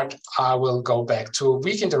this part, I will go back to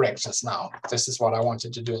weak interactions now. This is what I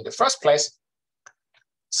wanted to do in the first place.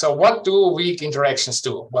 So what do weak interactions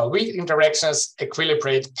do? Well, weak interactions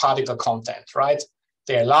equilibrate particle content, right?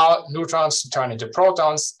 They allow neutrons to turn into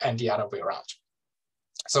protons and the other way around.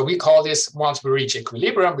 So we call this, once we reach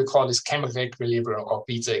equilibrium, we call this chemical equilibrium or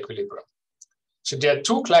beta equilibrium. So there are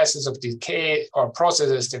 2 classes of decay or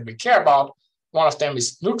processes that we care about. One of them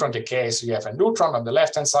is neutron decay. So you have a neutron on the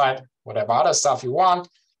left-hand side, whatever other stuff you want,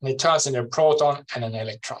 and it turns into a proton and an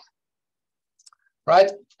electron, right?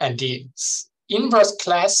 And the inverse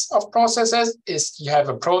class of processes is you have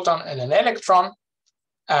a proton and an electron.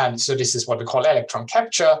 And so this is what we call electron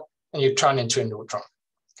capture, and you turn into a neutron.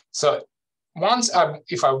 So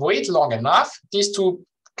if I wait long enough, these 2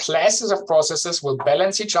 classes of processes will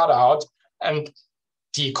balance each other out, and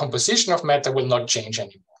the composition of matter will not change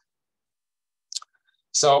anymore.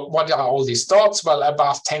 So what are all these dots? Well,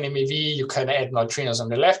 above 10 MeV, you can add neutrinos on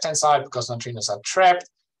the left-hand side because neutrinos are trapped.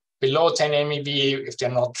 Below 10 MeV, if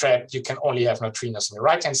they're not trapped, you can only have neutrinos on the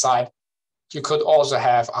right-hand side. You could also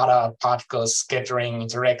have other particles scattering,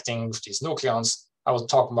 interacting with these nucleons. I will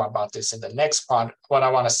talk more about this in the next part. What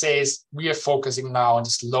I want to say is we are focusing now on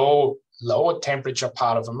this low temperature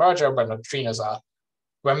part of a merger where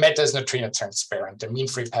matter is neutrino transparent. The mean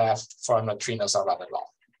free path for neutrinos are rather long.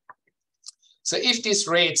 So if these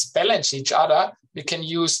rates balance each other, we can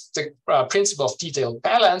use the principle of detailed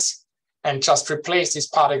balance and just replace these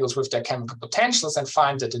particles with their chemical potentials and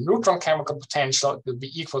find that the neutron chemical potential will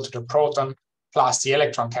be equal to the proton plus the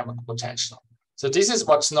electron chemical potential. So this is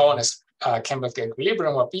what's known as chemical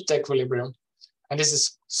equilibrium or beta equilibrium. And this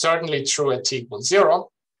is certainly true at t equals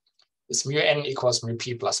 0. It's mu n equals mu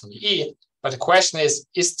p plus mu e. But the question is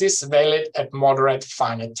this valid at moderate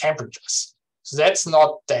finite temperatures? So that's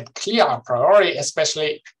not that clear a priori,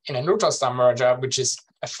 especially in a neutron star merger, which is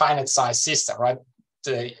a finite size system, right?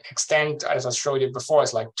 The extent, as I showed you before,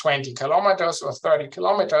 is like 20 kilometers or 30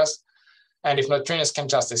 kilometers. And if neutrinos can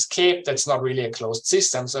just escape, that's not really a closed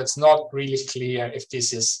system. So it's not really clear if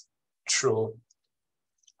this is true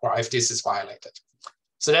or if this is violated.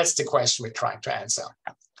 So that's the question we're trying to answer.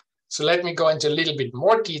 So let me go into a little bit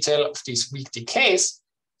more detail of these weak decays.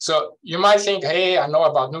 So you might think, hey, I know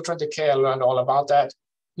about neutron decay. I learned all about that.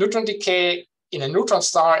 Neutron decay in a neutron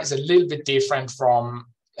star is a little bit different from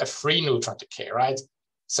a free neutron decay, right?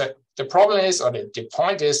 So the problem is, or the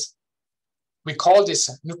point is, we call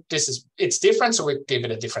it's different, so we give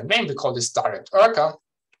it a different name. We call this direct Erka.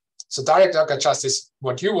 So direct Erka just is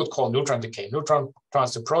what you would call neutron decay. Neutron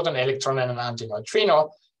turns to proton, electron, and an antineutrino.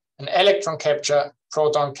 An electron capture,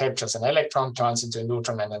 proton captures an electron, turns into a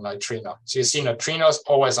neutron and a neutrino. So you see neutrinos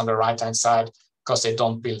always on the right-hand side because they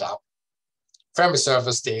don't build up. Fermi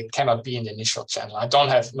surface, they cannot be in the initial channel. I don't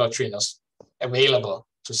have neutrinos available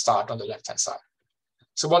to start on the left-hand side.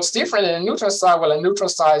 So what's different in a neutron star? Well, a neutron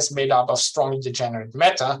star is made up of strongly degenerate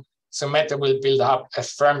matter. So matter will build up a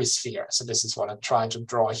Fermi sphere. So this is what I try to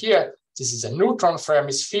draw here. This is a neutron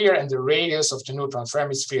Fermi sphere, and the radius of the neutron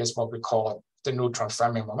Fermi sphere is what we call the neutron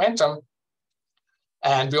Fermi momentum.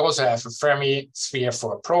 And we also have a Fermi sphere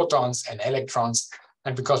for protons and electrons.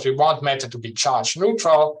 And because we want matter to be charge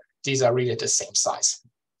neutral, these are really the same size.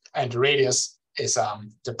 And the radius is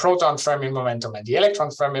the proton Fermi momentum and the electron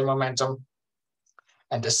Fermi momentum.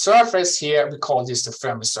 And the surface here, we call this the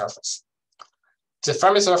Fermi surface. The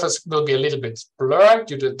Fermi surface will be a little bit blurred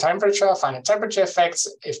due to temperature, finite temperature effects.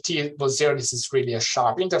 If T equals 0, this is really a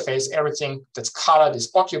sharp interface. Everything that's colored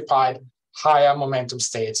is occupied. Higher momentum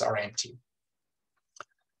states are empty.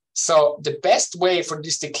 So the best way for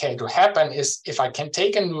this decay to happen is if I can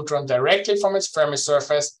take a neutron directly from its Fermi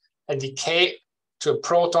surface and decay to a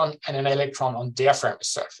proton and an electron on their Fermi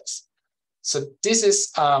surface. So this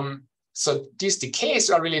is so these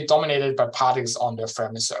decays are really dominated by particles on their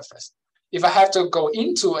Fermi surface. If I have to go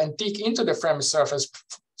into and dig into the Fermi surface,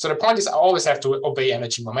 so the point is I always have to obey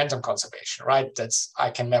energy momentum conservation, right? I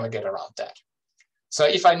can never get around that. So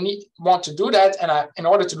if I want to do that, and in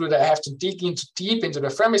order to do that, I have to dig deep into the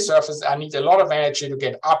Fermi surface. I need a lot of energy to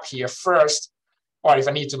get up here first, or if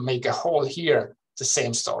I need to make a hole here, the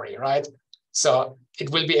same story, right? So it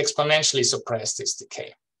will be exponentially suppressed, this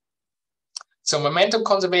decay. So momentum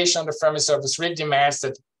conservation on the Fermi surface really demands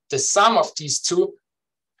that the sum of these two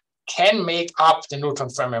can make up the neutron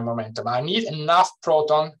Fermi momentum. I need enough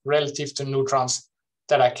proton relative to neutrons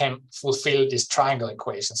that I can fulfill this triangle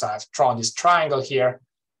equation. So I've drawn this triangle here.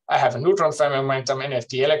 I have a neutron Fermi momentum, and if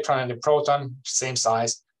the electron and the proton, same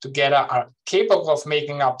size, together are capable of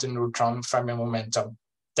making up the neutron Fermi momentum,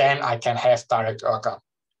 then I can have direct Erka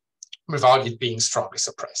without it being strongly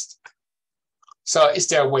suppressed. So is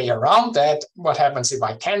there a way around that? What happens if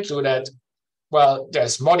I can't do that? Well,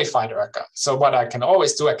 there's modified Erka. So what I can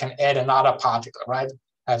always do, I can add another particle, right?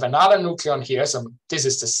 I have another nucleon here. So this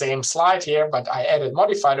is the same slide here, but I added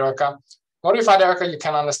modified Erka. Modified Erka, you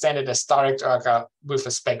can understand it as direct Erka with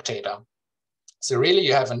a spectator. So really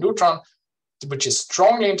you have a neutron which is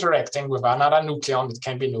strongly interacting with another nucleon. It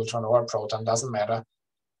can be neutron or a proton, doesn't matter.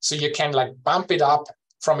 So you can like bump it up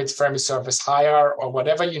from its Fermi surface higher or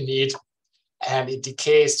whatever you need, and it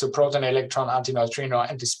decays to proton, electron, antineutrino,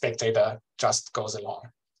 and the spectator just goes along.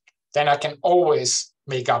 Then I can always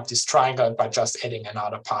make up this triangle by just adding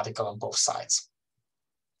another particle on both sides.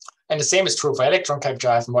 And the same is true for electron capture.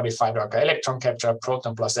 I have modified Erka electron capture,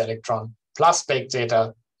 proton plus electron plus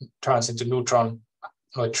spectator turns into neutron,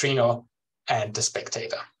 neutrino, and the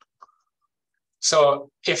spectator. So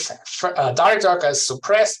if direct Erka is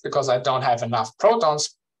suppressed because I don't have enough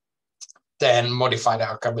protons, then modified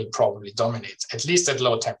Erka will probably dominate, at least at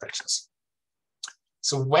low temperatures.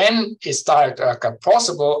 So when is direct Erka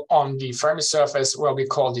possible on the Fermi surface? Well, we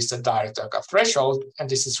call this the direct Erka threshold, and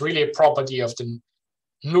this is really a property of the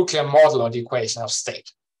nuclear model or the equation of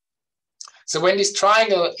state. So when this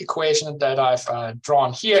triangle equation that I've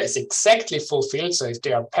drawn here is exactly fulfilled, so if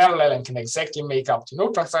they are parallel and can exactly make up the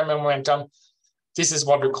neutron Fermi momentum, this is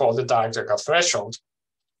what we call the direct Erka threshold.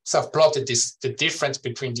 So I've plotted the difference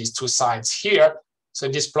between these two sides here. So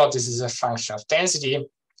this plot, this is a function of density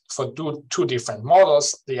for two different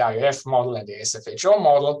models, the IUF model and the SFHO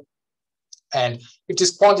model. And if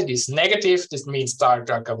this quantity is negative, this means direct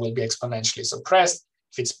Erka will be exponentially suppressed.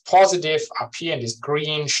 If it's positive up here in this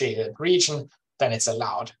green shaded region, then it's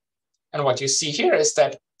allowed. And what you see here is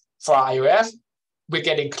that for IUF, we're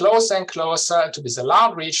getting closer and closer to this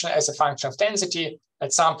allowed region as a function of density.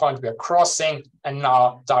 At some point, we're crossing, and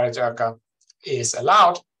now direct Erka is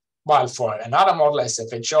allowed, while for another model,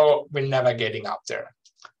 SFHO, we're never getting up there.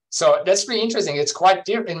 So that's really interesting. It's quite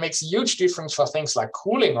different. It makes a huge difference for things like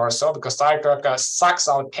cooling or so, because direct Erka sucks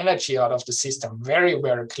out energy out of the system very,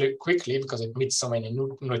 very quickly because it emits so many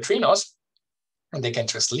neutrinos, and they can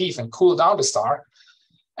just leave and cool down the star.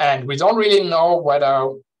 And we don't really know whether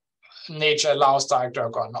nature allows direct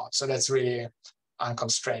Erka or not. So that's really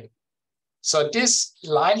unconstrained. So this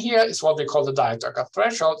line here is what we call the direct Erka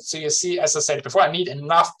threshold. So you see, as I said before, I need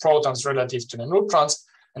enough protons relative to the neutrons,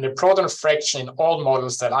 and the proton fraction in all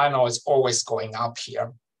models that I know is always going up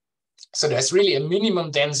here. So there's really a minimum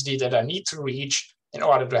density that I need to reach in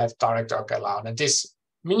order to have direct Erka allowed. And this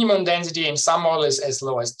minimum density in some models is as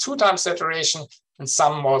low as 2 times saturation, and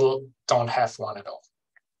some models don't have one at all.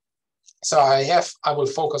 So I will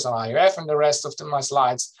focus on IUF in the rest of my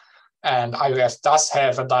slides. And IUF does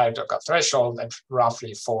have a direct Erka threshold at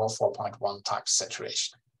roughly 4.1 times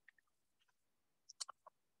saturation.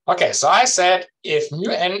 Okay, so I said if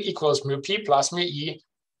mu n equals mu p plus mu e,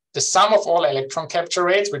 the sum of all electron capture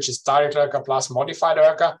rates, which is direct Erka plus modified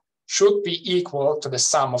Erka, should be equal to the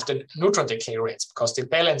sum of the neutron decay rates because they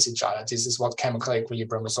balance each other. This is what chemical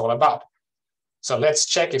equilibrium is all about. So let's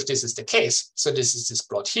check if this is the case. So this is this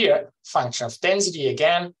plot here, function of density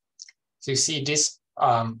again. So you see this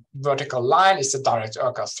vertical line is the direct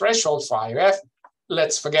Oerker threshold for IUF.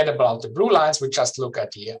 Let's forget about the blue lines. We just look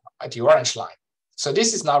at the orange line. So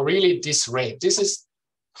this is now really this rate. This is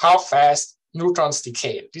how fast neutrons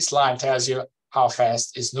decay. This line tells you how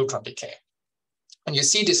fast is neutron decay. And you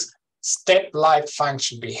see this step-like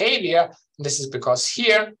function behavior. And this is because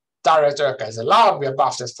here, direct Oerker is allowed. We're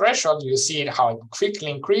above the threshold. You see how it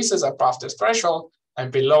quickly increases above the threshold,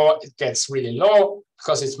 and below it gets really low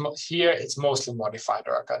because it's mostly modified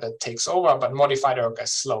Oerker that takes over, but modified Oerker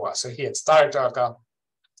is slower. So here it's direct Oerker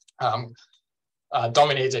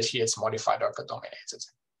dominated. Here it's modified Oerker dominated.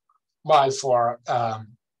 While for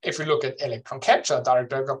if we look at electron capture,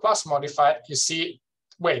 direct Oerker plus modified, you see,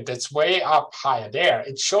 wait, that's way up higher there.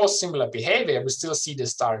 It shows similar behavior. We still see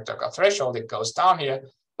this direct Oerker threshold. It goes down here,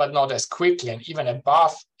 but not as quickly. And even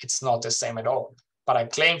above, it's not the same at all. But I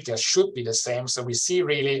claimed there should be the same. So we see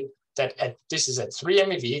really that this is at 3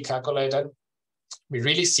 MeV calculated. We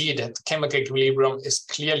really see that chemical equilibrium is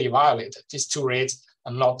clearly violated. These two rates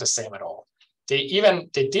are not the same at all. They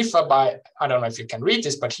differ by, I don't know if you can read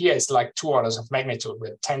this, but here it's like 2 orders of magnitude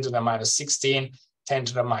with 10 to the minus 16, 10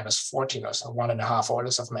 to the minus 14 or so, 1.5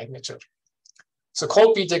 orders of magnitude. So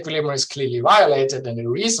cold beta equilibrium is clearly violated. And the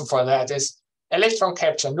reason for that is electron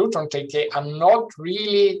capture and neutron decay are not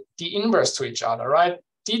really the inverse to each other, right?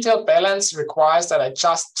 Detailed balance requires that I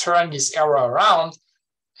just turn this arrow around.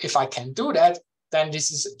 If I can do that, then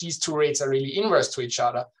these two rates are really inverse to each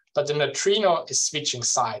other. But the neutrino is switching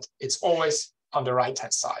side. It's always on the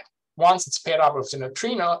right-hand side. Once it's paired up with the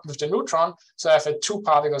neutrino, with the neutron, so I have 2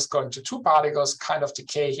 particles going to 2 particles, kind of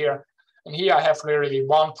decay here. And here I have really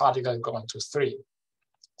 1 particle going to 3.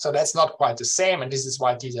 So that's not quite the same, and this is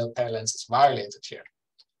why detailed balance is violated here.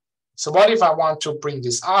 So what if I want to bring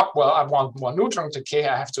this up? Well, I want more neutron decay.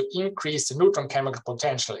 I have to increase the neutron chemical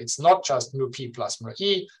potential. It's not just mu p plus mu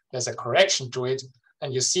e. There's a correction to it,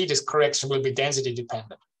 and you see this correction will be density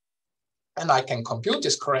dependent. And I can compute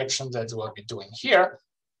this correction. That's what we're doing here.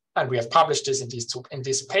 And we have published this in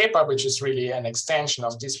this paper, which is really an extension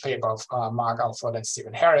of this paper of Mark Alford and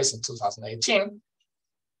Stephen Harris in 2018.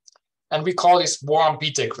 And we call this warm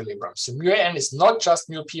beta equilibrium. So mu n is not just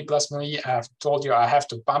mu p plus mu e. I've told you I have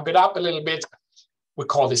to bump it up a little bit. We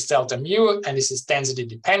call this delta mu, and this is density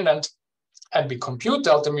dependent. And we compute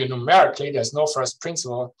delta mu numerically. There's no first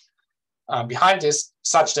principle behind this,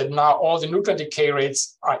 such that now all the neutron decay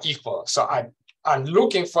rates are equal. So I'm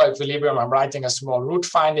looking for equilibrium. I'm writing a small root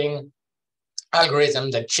finding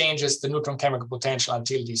algorithm that changes the neutron chemical potential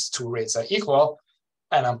until these two rates are equal.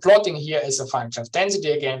 And I'm plotting here as a function of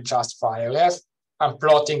density again, just for ILF. I'm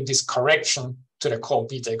plotting this correction to the cold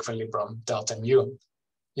beta equilibrium, delta mu.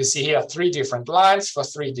 You see here 3 different lines for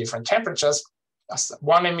 3 different temperatures.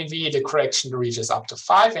 1 MeV, the correction reaches up to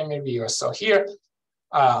 5 MeV or so here.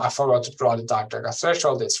 I forgot to draw the direct Oerker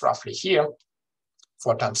threshold. It's roughly here,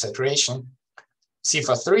 4 times saturation. See,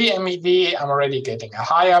 for 3 MeV, I'm already getting a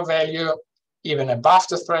higher value. Even above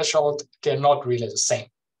the threshold, they're not really the same.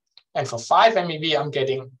 And for 5 MeV, I'm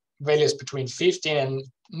getting values between 15 and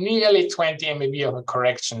nearly 20 MeV of a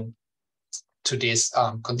correction to this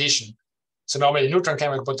condition. So normally neutron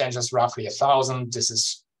chemical potential is roughly 1,000. This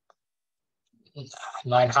is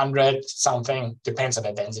 900 something, depends on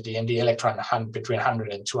the density, and the electron between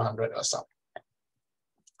 100 and 200 or so.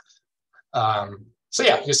 So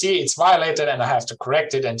yeah, you see it's violated and I have to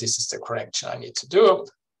correct it, and this is the correction I need to do.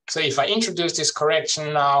 So if I introduce this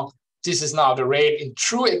correction now, this is now the rate in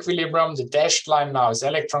true equilibrium. The dashed line now is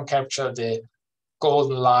electron capture. The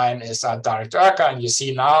golden line is direct Oerker. And you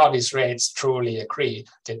see now these rates truly agree.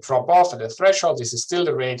 They drop off at the threshold. This is still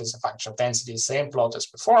the rate as a function of density, same plot as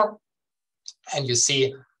before. And you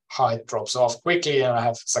see how it drops off quickly. And I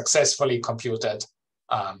have successfully computed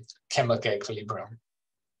chemical equilibrium.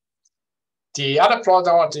 The other plot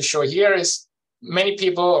I want to show here is many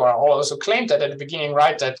people also claimed that at the beginning,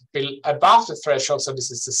 right, that above the threshold, so this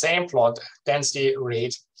is the same plot, density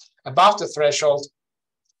rate, above the threshold,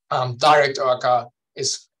 direct Oerker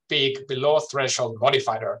is big, below threshold,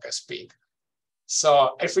 modified Oerker is big.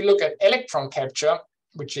 So if we look at electron capture,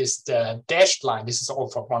 which is the dashed line, this is all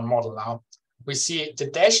for one model now, we see the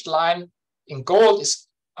dashed line in gold is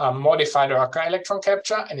modified Oerker electron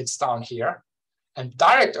capture, and it's down here. And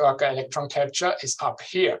direct Oerker electron capture is up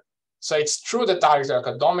here. So it's true that direct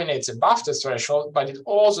Oerker dominates above the threshold, but it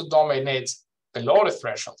also dominates below the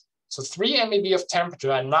threshold. So 3 MeV of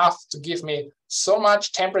temperature are enough to give me so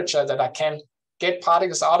much temperature that I can get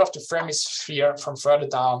particles out of the Fermi sphere from further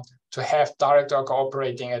down to have direct Oerker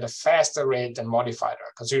operating at a faster rate than modified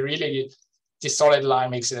Oerker. So really, this solid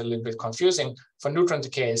line makes it a little bit confusing. For neutron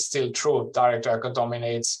decay, it's still true. Direct Erkot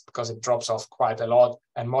dominates because it drops off quite a lot,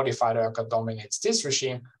 and modified Erkot dominates this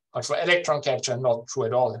regime. But for electron capture, not true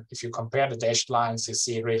at all. If you compare the dashed lines, you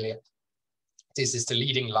see really this is the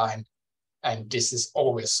leading line, and this is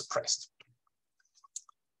always suppressed.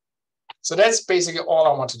 So that's basically all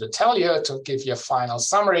I wanted to tell you. To give you a final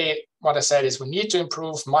summary, what I said is we need to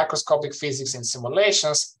improve microscopic physics in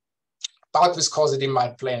simulations. Bulk viscosity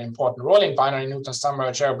might play an important role in binary Newton sum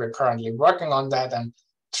merger. We're currently working on that and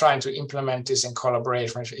trying to implement this in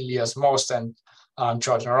collaboration with Elias Most and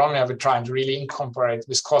George Naromia. We're trying to really incorporate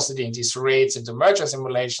viscosity in these rates into merger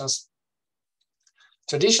simulations.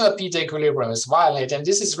 Traditional beta equilibrium is violated, and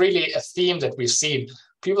this is really a theme that we've seen.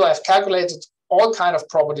 People have calculated all kinds of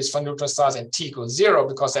properties for neutron stars at t equals 0,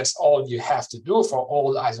 because that's all you have to do for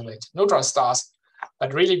all isolated neutron stars.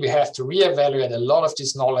 But really, we have to reevaluate a lot of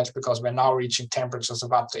this knowledge, because we're now reaching temperatures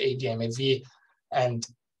of up to 80 MeV, and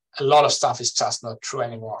a lot of stuff is just not true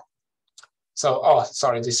anymore. So, oh,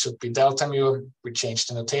 sorry, this should be delta mu. We changed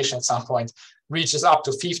the notation at some point. Reaches up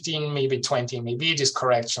to 15, maybe 20 MeV, this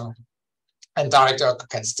correction, and direct Erkot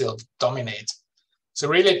can still dominate. So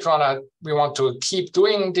really we want to keep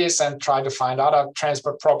doing this and try to find other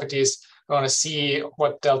transport properties. We want to see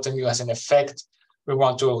what delta mu has an effect. We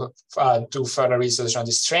want to do further research on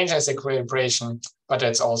this strangeness equilibration, but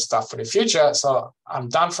that's all stuff for the future. So I'm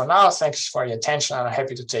done for now. Thanks for your attention, and I'm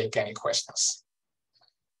happy to take any questions.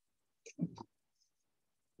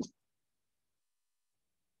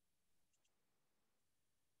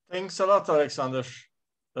 Thanks a lot, Alexander.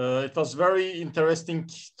 It was very interesting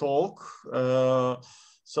talk.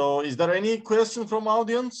 So is there any question from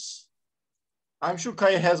audience? I'm sure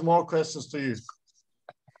Kai has more questions to you.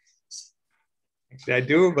 Actually, I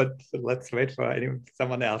do, but let's wait for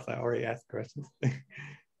someone else. I already asked questions in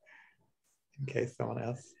case someone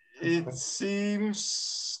else. It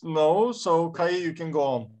seems no. So Kai, you can go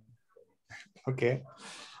on. Okay.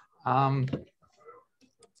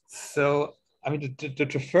 So I mean,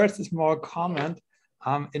 the first is more a comment.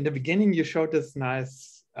 In the beginning, you showed this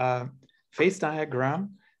nice phase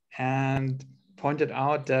diagram and pointed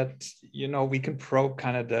out that, you know, we can probe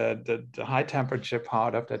kind of the high temperature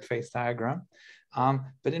part of that phase diagram.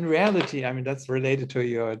 But in reality, I mean, that's related to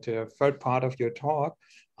the third part of your talk.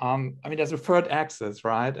 I mean, there's a third axis,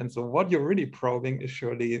 right? And so what you're really probing is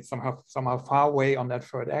surely somehow far away on that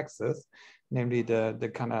third axis, namely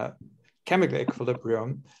the kind of chemical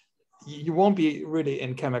equilibrium. You won't be really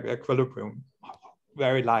in chemical equilibrium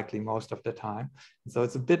very likely most of the time. So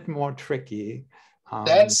it's a bit more tricky.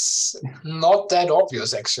 That's not that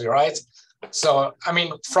obvious, actually, right? So, I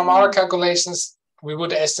mean, from our calculations, we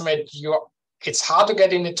would estimate it's hard to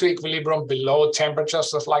get into equilibrium below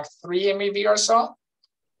temperatures of like 3 MeV or so.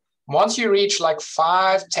 Once you reach like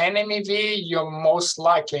 5, 10 MeV, you're most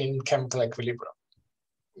likely in chemical equilibrium.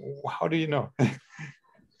 How do you know?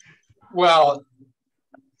 Well,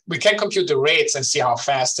 we can compute the rates and see how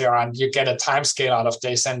fast they are, and you get a time scale out of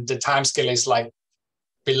this, and the time scale is like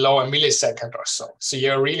below a millisecond or so. So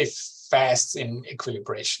you're really fast in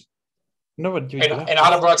equilibration. No, but in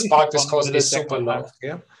other words, bulk viscosity is super low.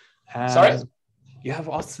 Sorry? You have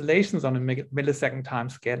oscillations on a millisecond time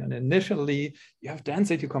scale, and initially you have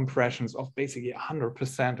density compressions of basically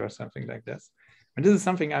 100% or something like this. And this is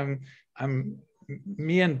something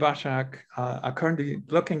me and Başak are currently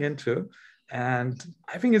looking into. And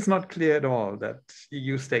I think it's not clear at all that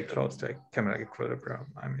you stay close to chemical equilibrium.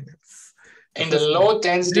 I mean, it's in the low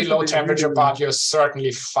density, low temperature part, you're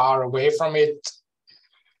certainly far away from it.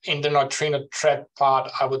 In the neutrino thread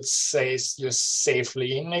part, I would say you're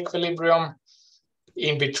safely in equilibrium.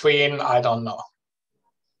 In between, I don't know.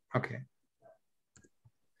 Okay.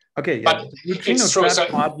 Okay, yeah. But the neutrino thread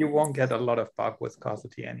part, you won't get a lot of bulk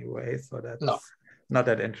viscosity anyway, so that's not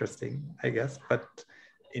that interesting, I guess. But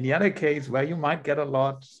in the other case, where you might get a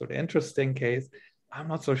lot, so the interesting case, I'm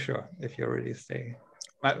not so sure if you're really staying.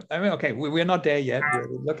 I mean, okay, we're not there yet. We're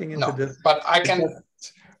looking into this. But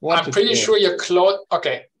I'm pretty sure you're close.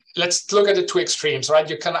 Okay, let's look at the two extremes, right?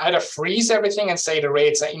 You can either freeze everything and say the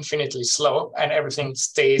rates are infinitely slow and everything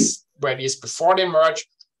stays where it is before they merge,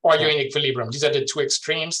 or you're in equilibrium. These are the two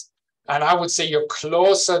extremes. And I would say you're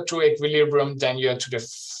closer to equilibrium than you're to the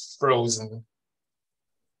frozen.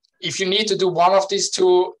 If you need to do one of these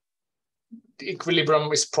two,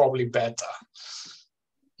 equilibrium is probably better.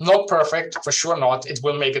 Not perfect, for sure not. It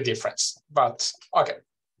will make a difference, but okay.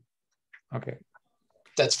 Okay.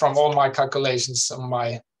 That's from all my calculations and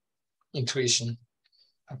my intuition.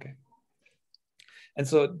 Okay. And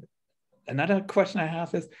so another question I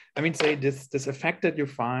have is, I mean, say this effect that you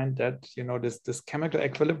find that, you know, this chemical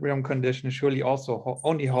equilibrium condition surely also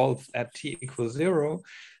only holds at t equals 0.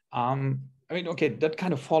 I mean, okay, that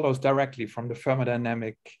kind of follows directly from the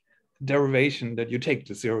thermodynamic derivation that you take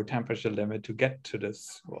the 0 temperature limit to get to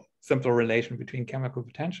this simple relation between chemical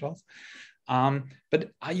potentials.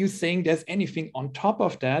 But are you saying there's anything on top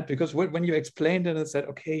of that? Because when you explained it and said,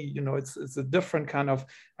 okay, you know, it's a different kind of,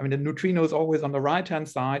 I mean, the neutrino is always on the right-hand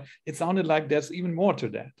side. It sounded like there's even more to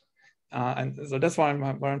that. And so that's what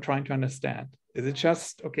I'm trying to understand. Is it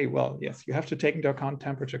just, okay, well, yes, you have to take into account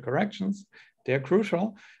temperature corrections. They're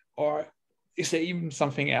crucial. Or is there even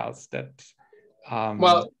something else that...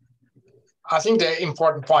 Well, I think the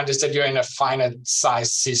important point is that you're in a finite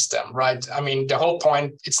size system, right? I mean, the whole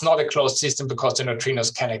point, it's not a closed system because the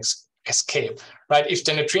neutrinos can escape, right? If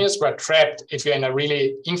the neutrinos were trapped, if you're in a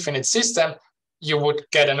really infinite system, you would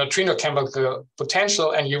get a neutrino chemical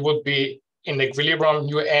potential and you would be in equilibrium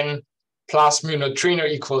mu(n) plus mu neutrino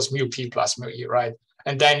equals mu p plus mu e, right?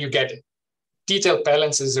 And then you get detailed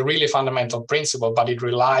balance is a really fundamental principle, but it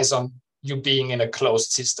relies on you being in a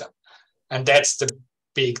closed system. And that's the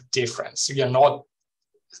big difference. You're not,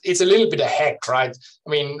 it's a little bit a hack, right? I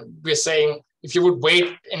mean, we're saying if you would wait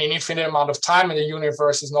an infinite amount of time and the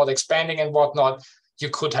universe is not expanding and whatnot, you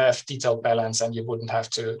could have detailed balance and you wouldn't have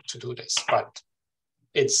to do this. But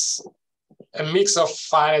it's a mix of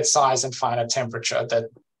finite size and finite temperature that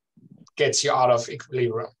gets you out of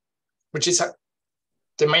equilibrium, which is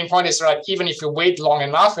the main point is, right, even if you wait long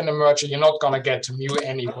enough in the merger, you're not going to get to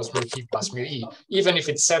mu(n) equals mu p plus mu e. Even if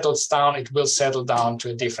it settles down, it will settle down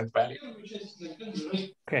to a different value.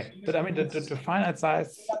 Okay, but I mean, the finite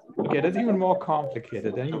size, okay, that's even more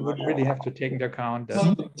complicated. Then you would really have to take into account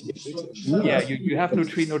that, yeah, you have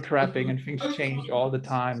neutrino trapping and things change all the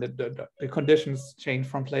time. The conditions change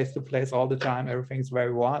from place to place all the time. Everything's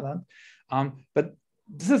very violent. But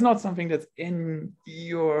this is not something that's in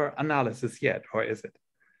your analysis yet, or is it?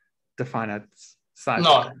 The finite size?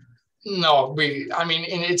 No. I mean,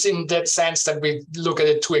 it's in that sense that we look at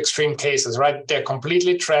the two extreme cases, right? They're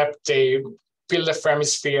completely trapped, they build a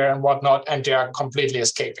Fermi-sphere and whatnot, and they are completely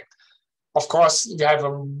escaping. Of course, you have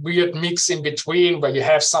a weird mix in between where you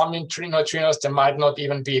have some neutrinos that might not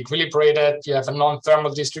even be equilibrated. You have a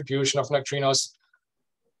non-thermal distribution of neutrinos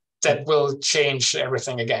that will change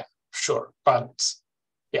everything again, sure. But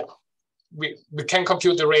yeah, we can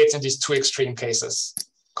compute the rates in these two extreme cases.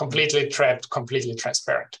 Completely trapped, completely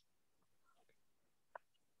transparent.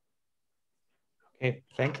 Okay,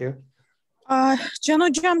 thank you. Can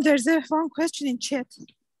Hocam, there's one question in chat.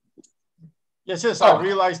 Yes, I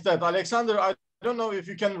realized that. Alexander, I don't know if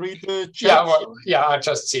you can read the chat. Yeah, well, yeah, I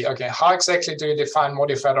just see. Okay, how exactly do you define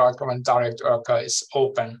modified Urca when direct Urca is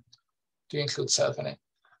open? Do you include self-energy?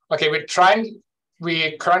 Okay, we're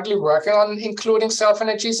currently working on including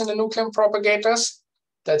self-energies in the nucleon propagators.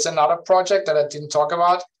 That's another project that I didn't talk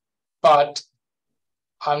about, but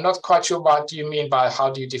I'm not quite sure what you mean by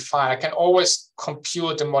how do you define. I can always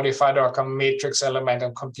compute the modified Urca matrix element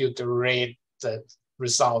and compute the rate that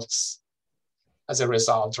results as a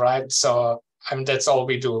result, right? So that's all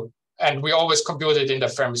we do. And we always compute it in the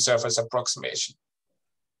Fermi surface approximation.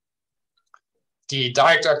 The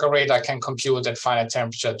direct Urca rate I can compute at finite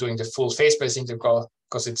temperature doing the full phase space integral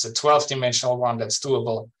because it's a 12-dimensional one that's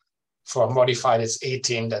doable. For modified, it's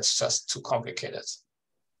 18. That's just too complicated.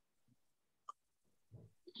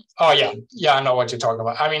 Oh, yeah, I know what you're talking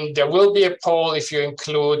about. I mean, there will be a poll if you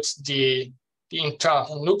include the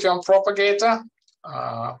internal nucleon propagator.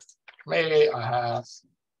 Maybe I have.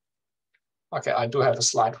 Okay, I do have a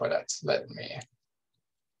slide for that. Let me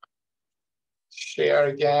share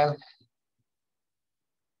again.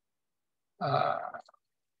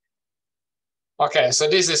 Okay, so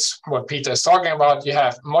this is what Peter is talking about. You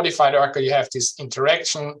have modified Urca, you have this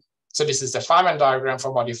interaction. So this is the Feynman diagram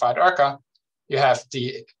for modified Urca. You have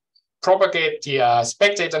the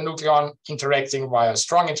spectator nucleon interacting via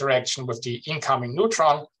strong interaction with the incoming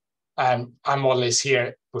neutron. And my model is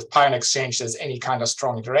here with pion exchange as any kind of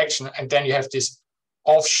strong interaction. And then you have this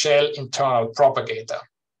off-shell internal propagator.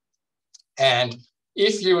 And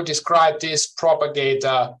if you describe this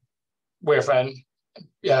propagator with an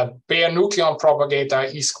bare nucleon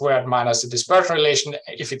propagator, E squared minus the dispersion relation.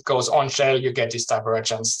 If it goes on shell, you get this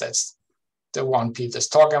divergence. That's the one Peter's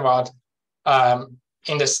talking about.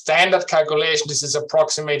 In the standard calculation, this is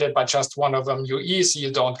approximated by just one of them UE, so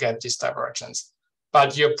you don't get this divergence.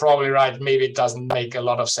 But you're probably right, maybe it doesn't make a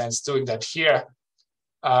lot of sense doing that here.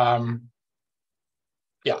 Yeah,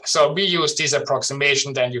 so we use this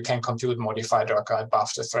approximation, then you can compute modified Urca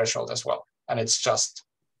above the threshold as well. And it's just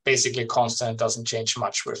basically constant, doesn't change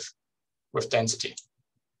much with density.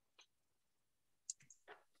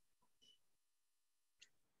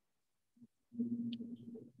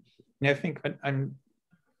 Yeah, I think I'm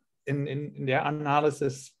in their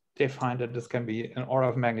analysis, they find that this can be an order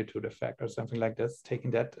of magnitude effect or something like this,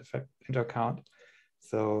 taking that effect into account.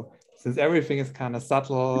 So since everything is kind of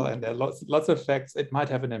subtle and there are lots of effects, it might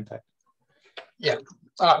have an impact. Yeah,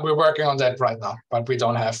 we're working on that right now, but we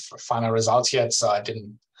don't have final results yet, so I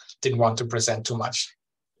didn't want to present too much.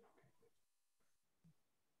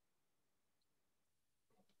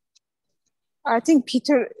 I think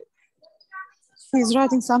Peter is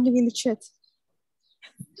writing something in the chat.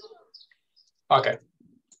 Okay,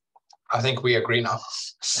 I think we agree now.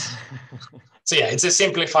 So yeah, it's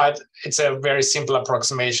a very simple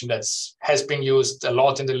approximation that has been used a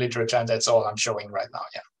lot in the literature, and that's all I'm showing right now.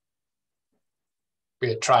 Yeah,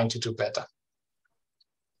 we're trying to do better.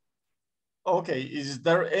 Okay, is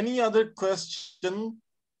there any other question?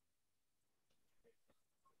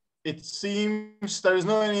 It seems there is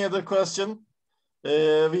no any other question.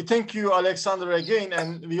 We thank you, Alexander, again,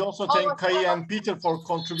 and we also thank Kai and Peter for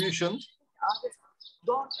contribution.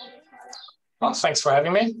 Well, thanks for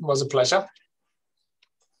having me. It was a pleasure.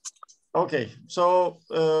 Okay, so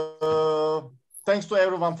thanks to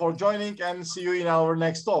everyone for joining, and see you in our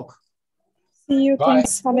next talk. See you. Bye.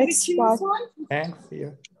 Thanks, Alex. Bye. Thanks. See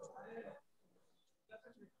you.